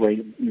the entryway,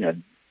 you know,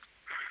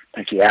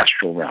 like the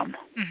astral realm.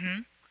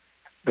 Mm-hmm.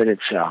 But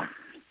it's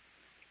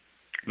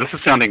This is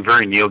sounding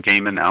very Neil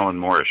Gaiman, Alan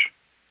Moore-ish.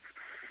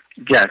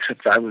 yeah,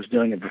 except I was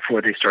doing it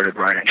before they started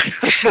writing.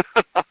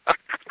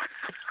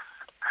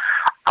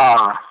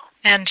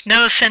 And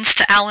no offense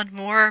to Alan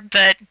Moore,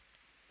 but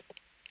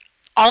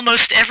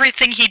almost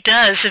everything he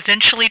does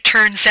eventually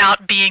turns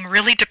out being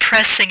really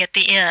depressing at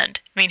the end.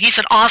 I mean, he's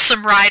an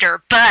awesome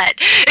writer, but...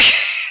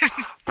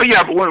 But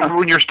yeah, but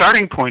when your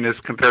starting point is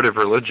comparative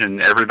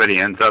religion, everybody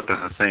ends up in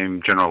the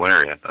same general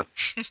area.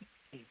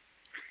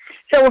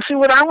 Yeah, well, see,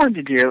 what I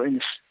wanted to do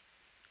in,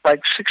 like,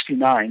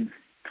 69,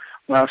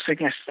 when I was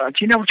thinking, I thought,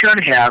 you know what you ought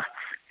to have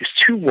is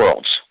two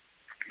worlds.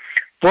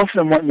 Both of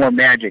them want more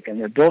magic, and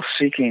they're both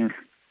seeking,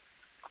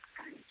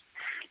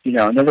 you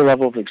know, another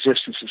level of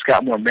existence that's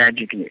got more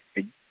magic in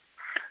it.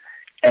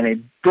 And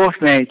they both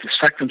manage to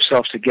suck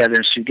themselves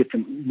together so you get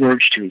them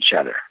merged to each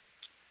other.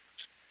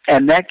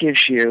 And that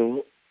gives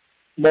you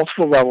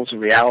multiple levels of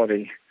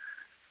reality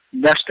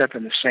messed up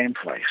in the same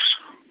place.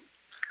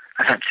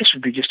 I thought this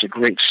would be just a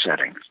great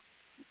setting.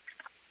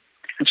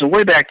 And so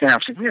way back then, I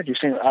was like, I want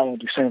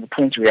to do something with the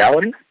planes of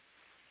reality.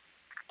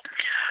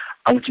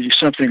 I want to do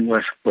something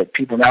with what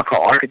people now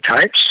call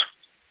archetypes.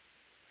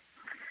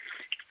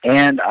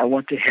 And I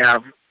want to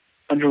have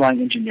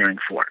underlying engineering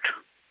for it.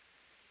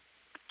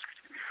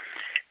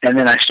 And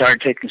then I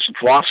started taking some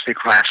philosophy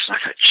classes. I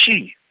thought,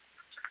 gee,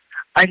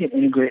 I can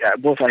integrate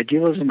both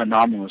idealism and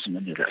nominalism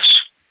into this,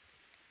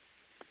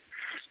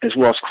 as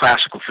well as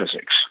classical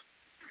physics.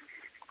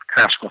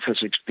 Classical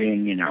physics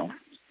being, you know,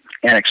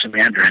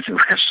 Anaximander and the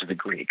rest of the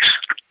Greeks,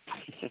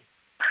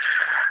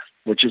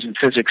 which isn't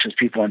physics as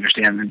people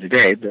understand them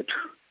today. But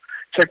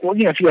it's like, well,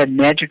 you know, if you had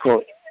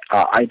magical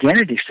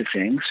identities to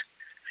things,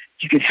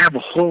 you could have a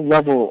whole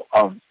level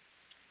of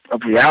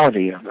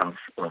reality of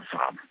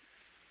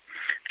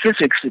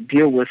physics that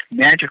deal with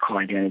magical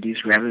identities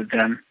rather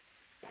than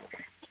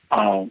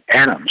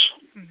atoms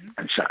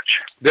and such.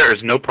 There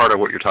is no part of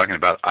what you're talking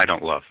about I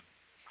don't love.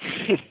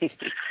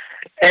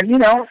 And, you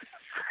know,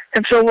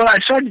 and so when I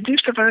started to do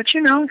stuff, I thought,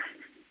 you know,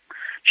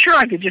 sure,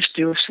 I could just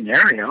do a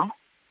scenario.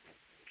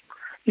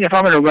 You know, if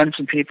I'm going to run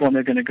some people and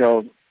they're going to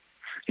go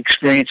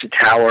experience a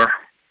tower,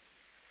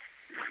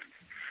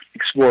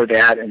 explore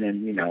that, and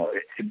then, you know,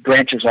 it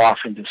branches off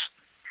into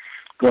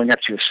going up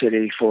to a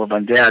city full of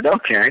undead,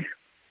 okay.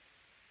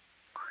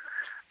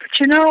 But,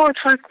 you know, it's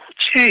like,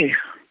 gee,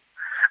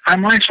 I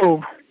might as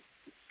well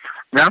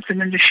route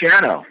them into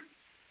shadow,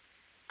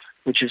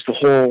 which is the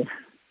whole,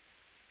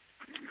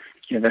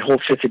 you know, that whole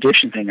 5th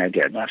edition thing I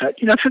did. And I thought,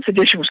 you know, 5th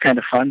edition was kind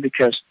of fun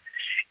because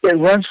it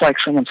runs like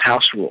someone's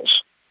house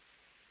rules.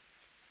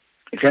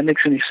 If that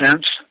makes any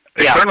sense.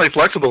 It's certainly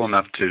flexible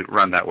enough to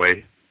run that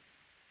way.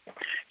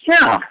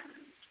 Yeah.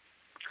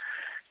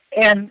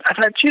 And I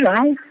thought, you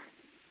know,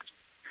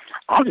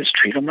 I'll just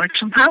treat them like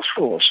some house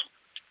rules.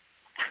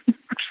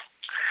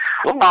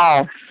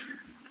 Well,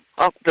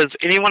 does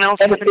anyone else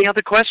have any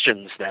other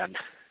questions then?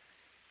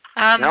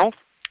 No?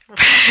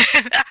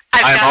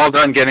 I'm all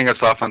done getting us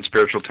off on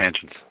spiritual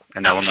tangents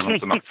and elemental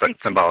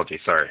symbology.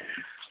 Sorry.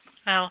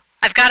 Well,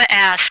 I've got to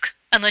ask,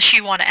 unless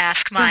you want to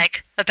ask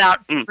Mike,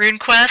 about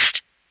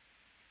RuneQuest.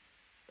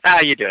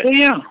 You do it.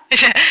 Yeah.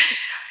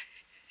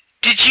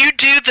 Did you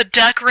do the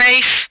duck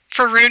race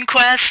for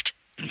RuneQuest?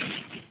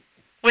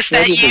 Was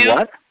that you? The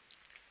what?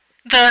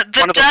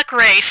 The duck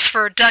race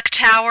for Duck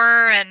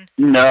Tower and...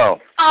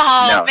 No.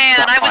 Oh, no, man,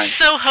 I was mine.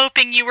 so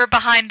hoping you were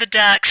behind the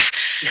ducks.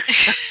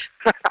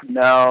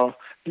 No.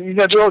 You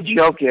know, the old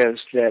joke is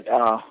that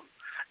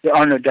there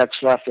are no ducks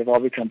left. They've all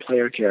become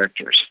player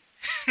characters.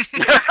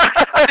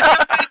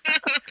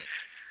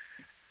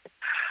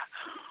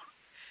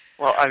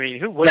 Well, I mean,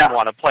 who wouldn't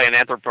want to play an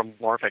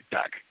anthropomorphic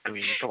duck? I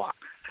mean, come on.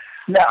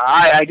 No,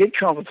 I did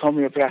come up with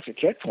homeopathic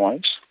hit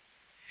points,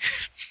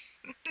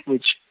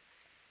 which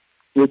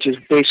is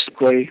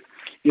basically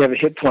you have a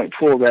hit point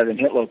pool rather than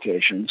hit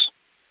locations.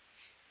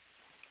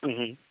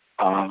 Mm-hmm.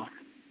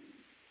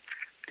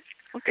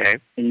 Okay.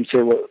 And you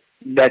say, well,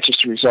 that's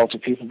just a result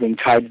of people being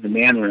tied to the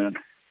man rune.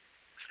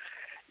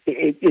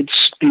 It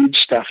speeds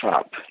stuff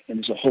up, and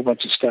there's a whole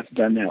bunch of stuff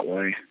done that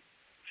way.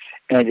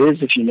 And it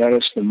is, if you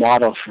notice, the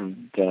model for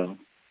the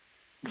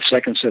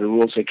second set of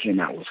rules they came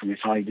out with when they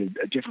finally did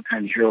a different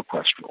kind of Hero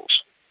Quest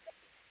rules.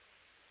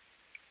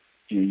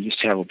 You used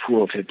to have a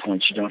pool of hit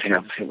points. You don't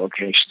have hit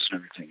locations and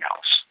everything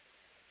else.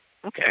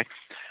 Okay.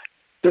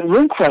 The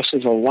RuneQuest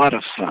is a lot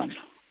of fun.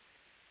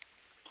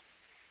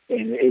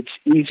 And it's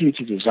easy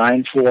to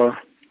design for.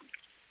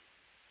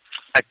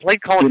 I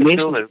played Call of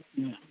Cthulhu.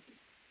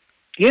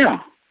 Yeah.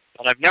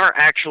 But I've never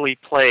actually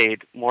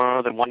played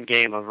more than one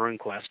game of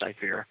RuneQuest, I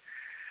fear.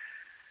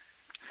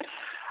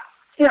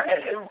 Yeah,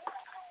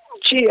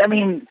 gee, I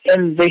mean,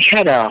 and they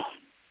had a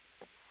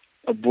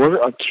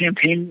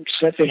campaign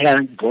set they had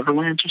in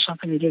Borderlands or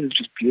something they did. It was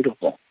just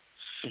beautiful.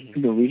 Mm-hmm.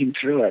 People reading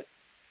through it.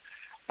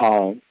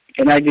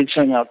 And I did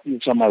something up,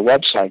 it's on my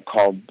website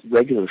called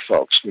Regular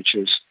Folks, which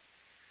is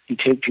you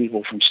take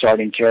people from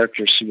starting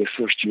characters through the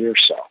first year or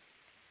so.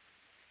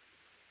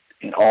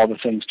 And all the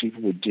things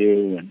people would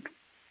do. And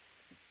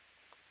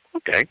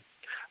okay.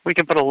 We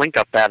can put a link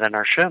up that in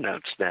our show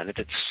notes then, if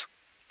it's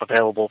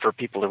available for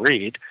people to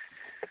read.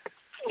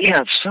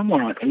 Yeah, it's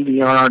somewhere on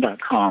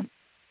adr.com.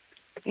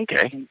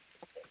 Okay.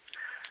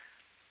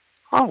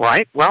 All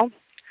right. Well,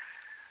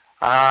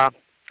 I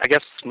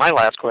guess my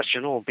last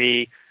question will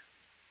be,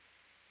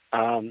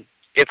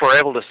 if we're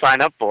able to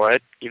sign up for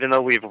it, even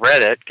though we've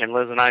read it, can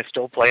Liz and I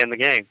still play in the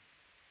game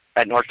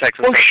at North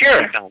Texas? Oh,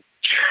 sure.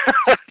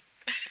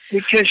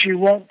 Because you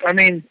won't, I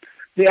mean,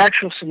 the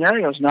actual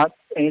scenario is not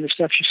any of the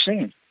stuff you've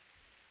seen.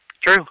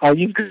 True. All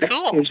you get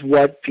is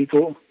what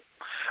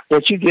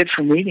you get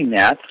from reading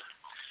that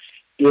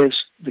is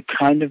the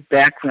kind of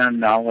background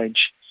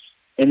knowledge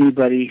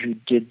anybody who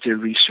did their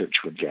research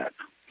would get.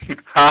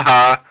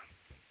 Ha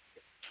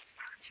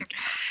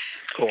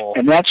Cool.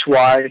 And that's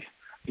why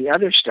the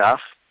other stuff,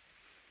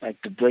 like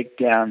the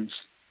breakdowns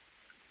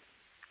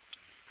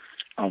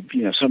of,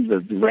 some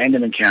of the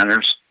random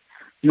encounters,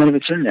 none of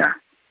it's in there.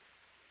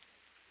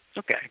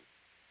 Okay.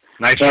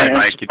 Nice try,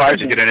 Mike. You tried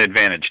to get an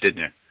advantage,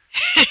 didn't you?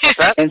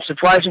 And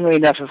surprisingly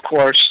enough, of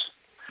course,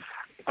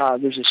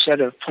 there's a set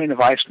of Plane of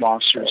Ice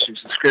monsters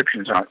whose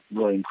descriptions aren't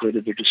really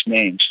included. They're just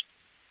names.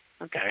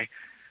 Okay.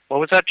 What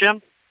was that,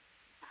 Jim?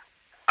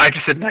 I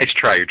just said, nice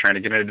try. You're trying to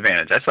get an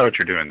advantage. I saw what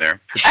you're doing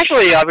there.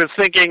 Actually, I was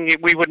thinking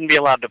we wouldn't be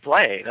allowed to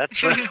play.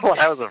 That's what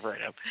I was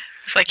afraid of.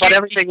 It's like, but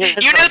you the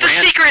know the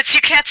secrets.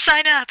 You can't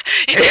sign up.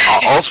 Hey,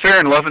 all's fair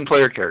in love and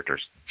player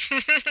characters.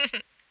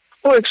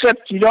 Well,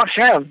 except you don't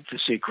have the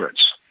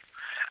secrets.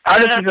 I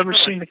don't know if you've ever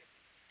seen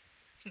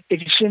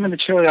if you've seen the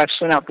material I've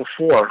sent out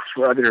before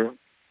for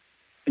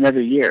in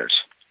other years.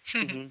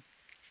 Mm-hmm.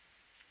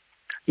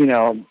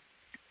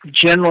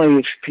 Generally,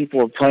 if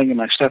people are playing in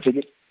my stuff, they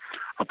get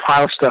a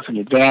pile of stuff in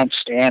advance.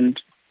 And,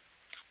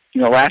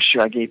 last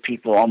year I gave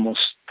people almost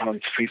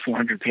probably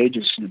 300-400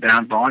 pages in the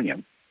bound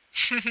volume.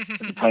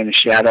 Playing the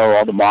Shadow,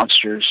 all the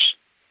monsters.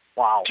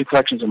 Wow. 2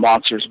 collections of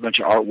monsters, a bunch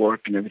of artwork,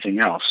 and everything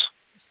else.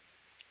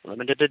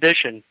 Limited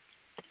edition.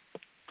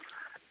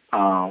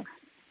 Because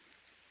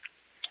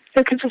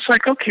it's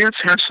like, okay,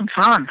 let's have some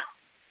fun.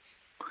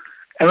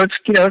 And let's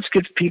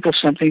give people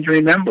something to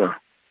remember.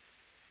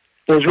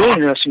 What was really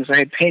interesting is I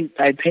had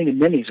painted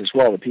minis as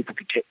well that people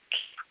could take.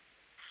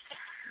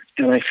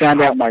 And when I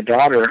found out my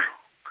daughter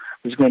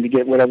was going to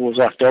get whatever was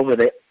left over,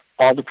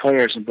 all the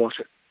players in both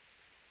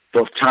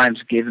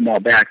times gave them all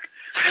back,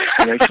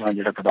 and Rachel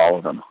ended up with all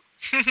of them.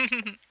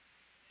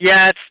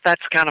 Yeah,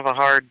 that's kind of a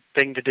hard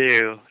thing to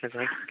do. It's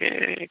like,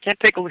 I can't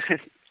take minis.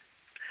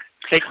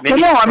 Well,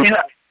 no, I mean,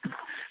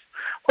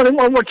 they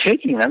weren't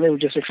taking them. They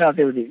found out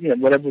they were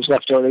whatever was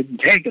left over they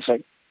didn't take. It's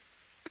like,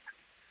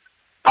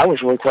 I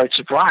was really quite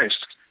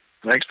surprised.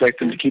 I expect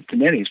them to keep the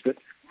minis, but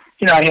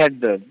I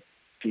had the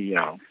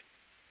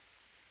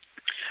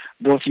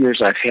both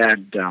years I've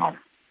had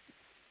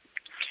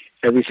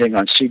everything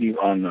on CD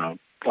on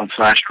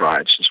flash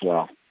drives as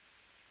well.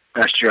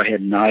 Last year I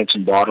had knives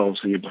and bottles.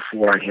 The year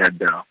before I had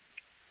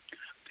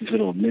these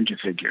little ninja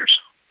figures.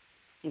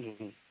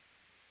 Mm-hmm.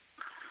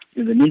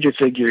 The ninja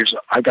figures,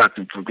 I got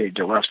them for a great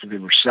deal less, but they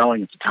were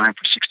selling at the time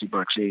for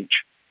 $60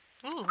 each.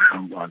 Ooh.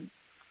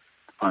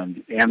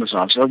 On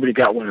Amazon. So everybody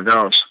got one of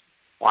those.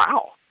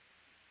 Wow.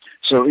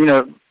 So,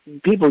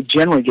 people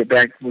generally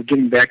we're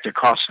getting back to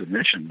cost of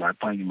admission by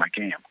playing in my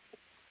game.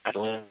 At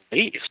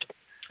least.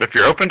 If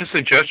you're open to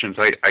suggestions,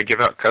 I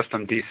give out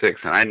custom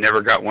D6, and I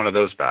never got one of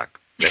those back.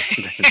 They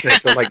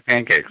feel like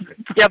pancakes.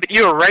 Yeah, but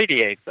you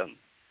irradiate them.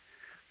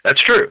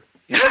 That's true.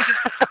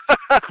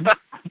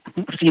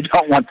 You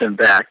don't want them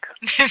back.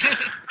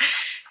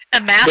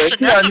 Amass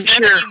enough of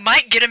them, you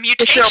might get a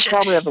mutation. I'll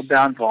probably have a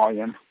bound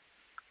volume.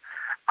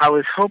 I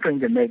was hoping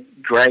to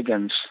make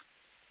dragons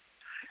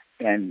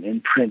and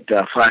imprint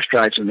flash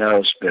drives in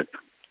those, but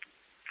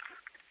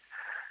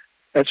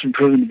that's been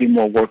proven to be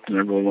more work than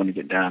I really want to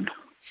get done.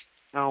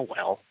 Oh,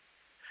 well.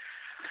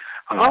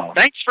 Well,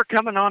 thanks for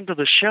coming on to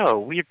the show.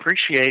 We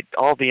appreciate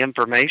all the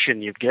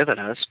information you've given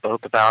us,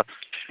 both about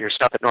your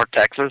stuff at North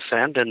Texas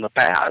and in the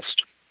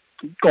past.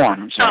 Go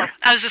on, I'm sorry. Oh,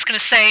 I was just going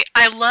to say,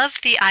 I love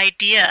the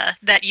idea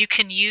that you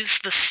can use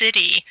the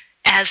city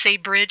as a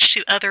bridge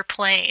to other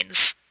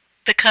planes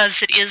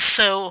because it is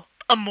so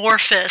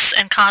amorphous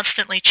and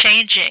constantly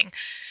changing.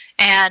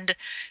 And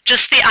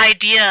just the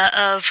idea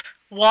of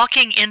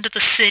walking into the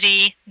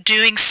city,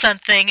 doing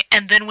something,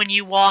 and then when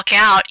you walk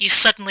out, you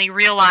suddenly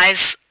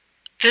realize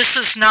this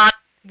is not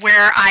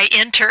where I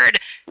entered.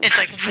 It's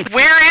like,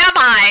 where am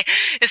I?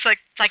 It's like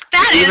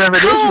that is Remember,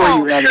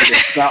 cool. this is where you entered.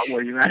 It's not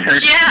where you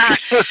entered. Yeah.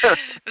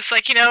 It's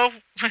like,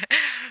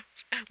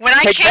 when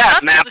I Take came that,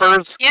 up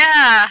mappers.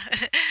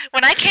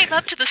 when I came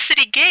up to the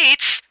city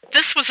gates,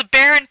 this was a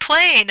barren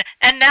plain,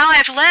 and now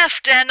I've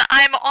left and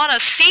I'm on a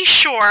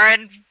seashore,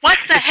 and what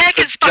the heck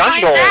is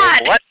behind Jungle.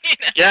 that? What?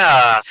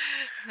 Yeah.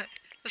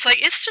 It's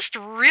like, it's just a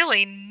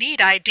really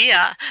neat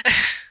idea.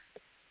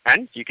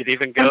 And you could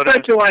even I'm go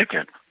glad to you like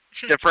it.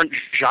 different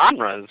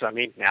genres. I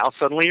mean, now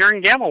suddenly you're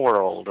in Gamma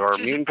World or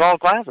Mutant Call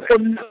Classic.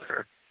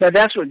 Now,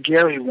 that's what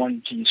Gary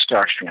wanted to use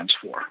star strands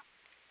for.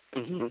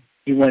 Mm-hmm.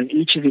 He wanted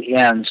each of the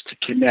ends to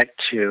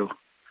connect to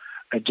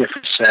a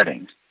different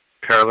setting.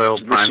 Parallel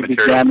So this prime would be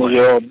material Gamma plane.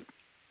 World.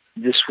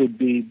 This would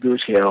be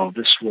Boot Hill.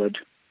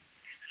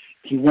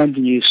 He wanted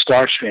to use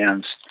star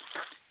strands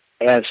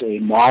as a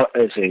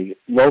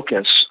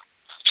locus,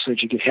 so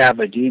that you could have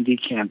a D&D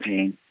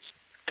campaign.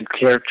 The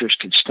characters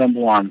could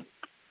stumble on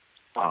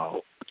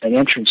an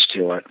entrance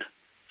to it,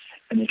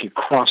 and they could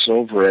cross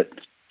over it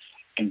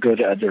and go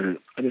to other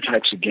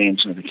types of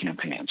games and other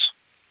campaigns.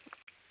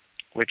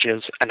 Which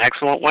is an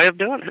excellent way of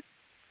doing it.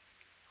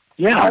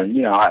 Yeah,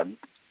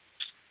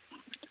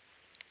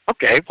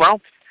 Okay,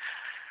 well,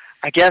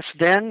 I guess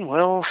then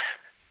we'll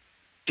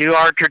do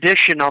our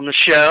tradition on the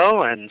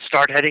show and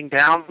start heading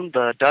down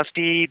the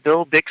dusty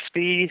Bill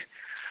Bixby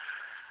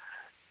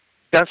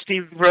dusty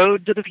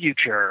road to the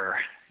future.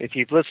 If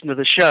you've listened to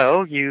the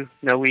show, you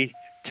know we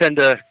tend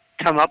to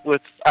come up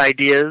with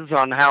ideas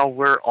on how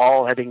we're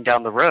all heading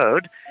down the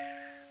road,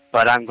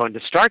 but I'm going to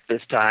start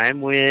this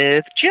time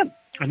with Jim.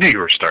 I knew you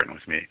were starting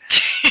with me.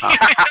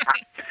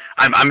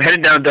 I'm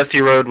headed down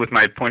Dusty Road with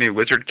my pointy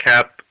wizard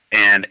cap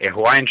and a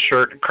Hawaiian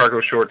shirt, cargo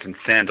shorts, and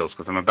sandals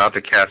because I'm about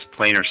to cast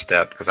Planar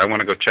Step because I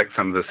want to go check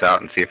some of this out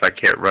and see if I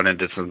can't run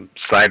into some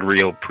side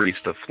reel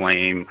Priest of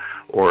Flame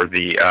or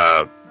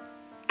the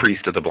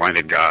Priest of the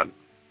Blinded God.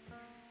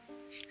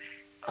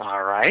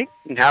 All right.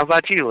 And how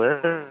about you,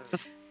 Liz?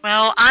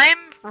 Well, I'm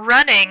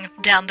running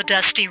down the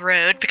dusty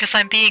road because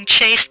I'm being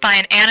chased by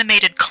an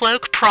animated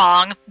cloak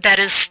prong that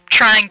is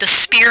trying to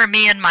spear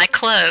me in my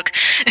cloak.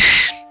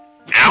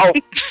 Ow!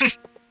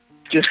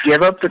 just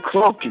give up the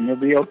cloak and you'll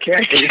be okay.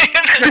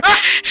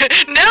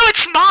 No,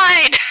 it's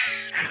mine!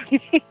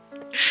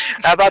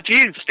 How about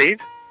you, Steve?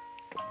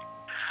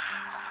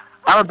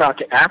 I'm about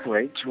to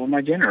apparate to where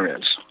my dinner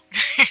is.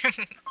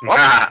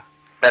 Well,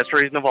 best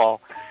reason of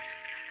all.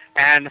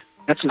 And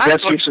That's the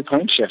best use of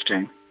plane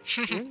shifting.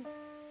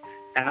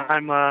 and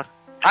I'm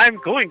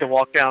going to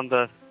walk down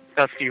the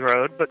dusty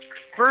road, but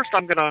first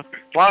I'm going to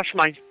wash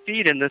my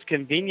feet in this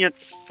convenient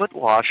foot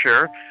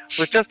washer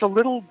with just a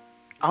little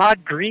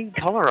odd green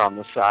color on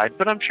the side,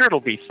 but I'm sure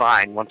it'll be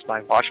fine once I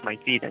wash my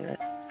feet in it.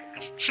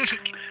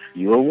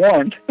 You were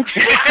warned.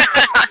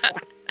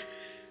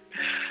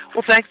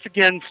 Well, thanks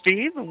again,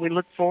 Steve, and we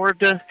look forward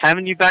to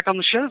having you back on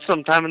the show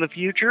sometime in the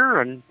future,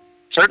 and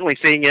certainly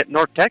seeing you at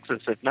North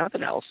Texas, if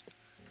nothing else.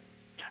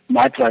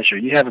 My pleasure.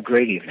 You have a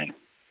great evening.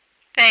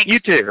 Thanks. You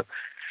too.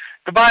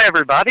 Goodbye,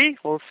 everybody.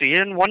 We'll see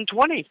you in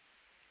 120.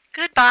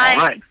 Goodbye.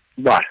 All right.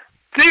 Bye.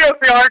 See you,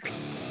 York.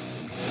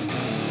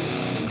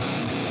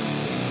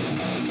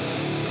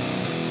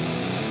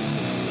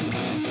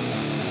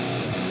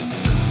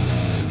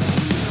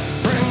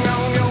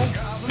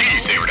 The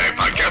Saber Die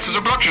Podcast is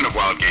a production of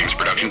Wild Games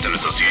Productions in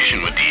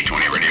association with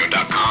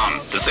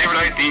D20Radio.com. The Saber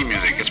Die theme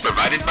music is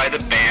provided by the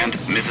band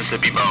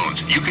Mississippi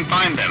Bones. You can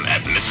find them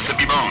at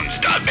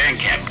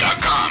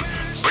MississippiBones.bandcamp.com.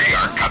 Free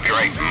art,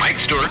 copyright Mike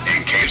Stewart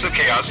and Caves of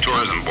Chaos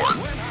Tourism Board.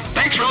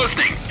 Thanks for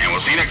listening, and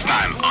we'll see you next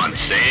time on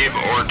Save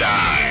or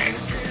Die.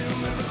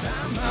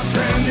 My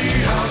friend,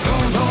 the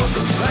outcome's always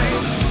the same.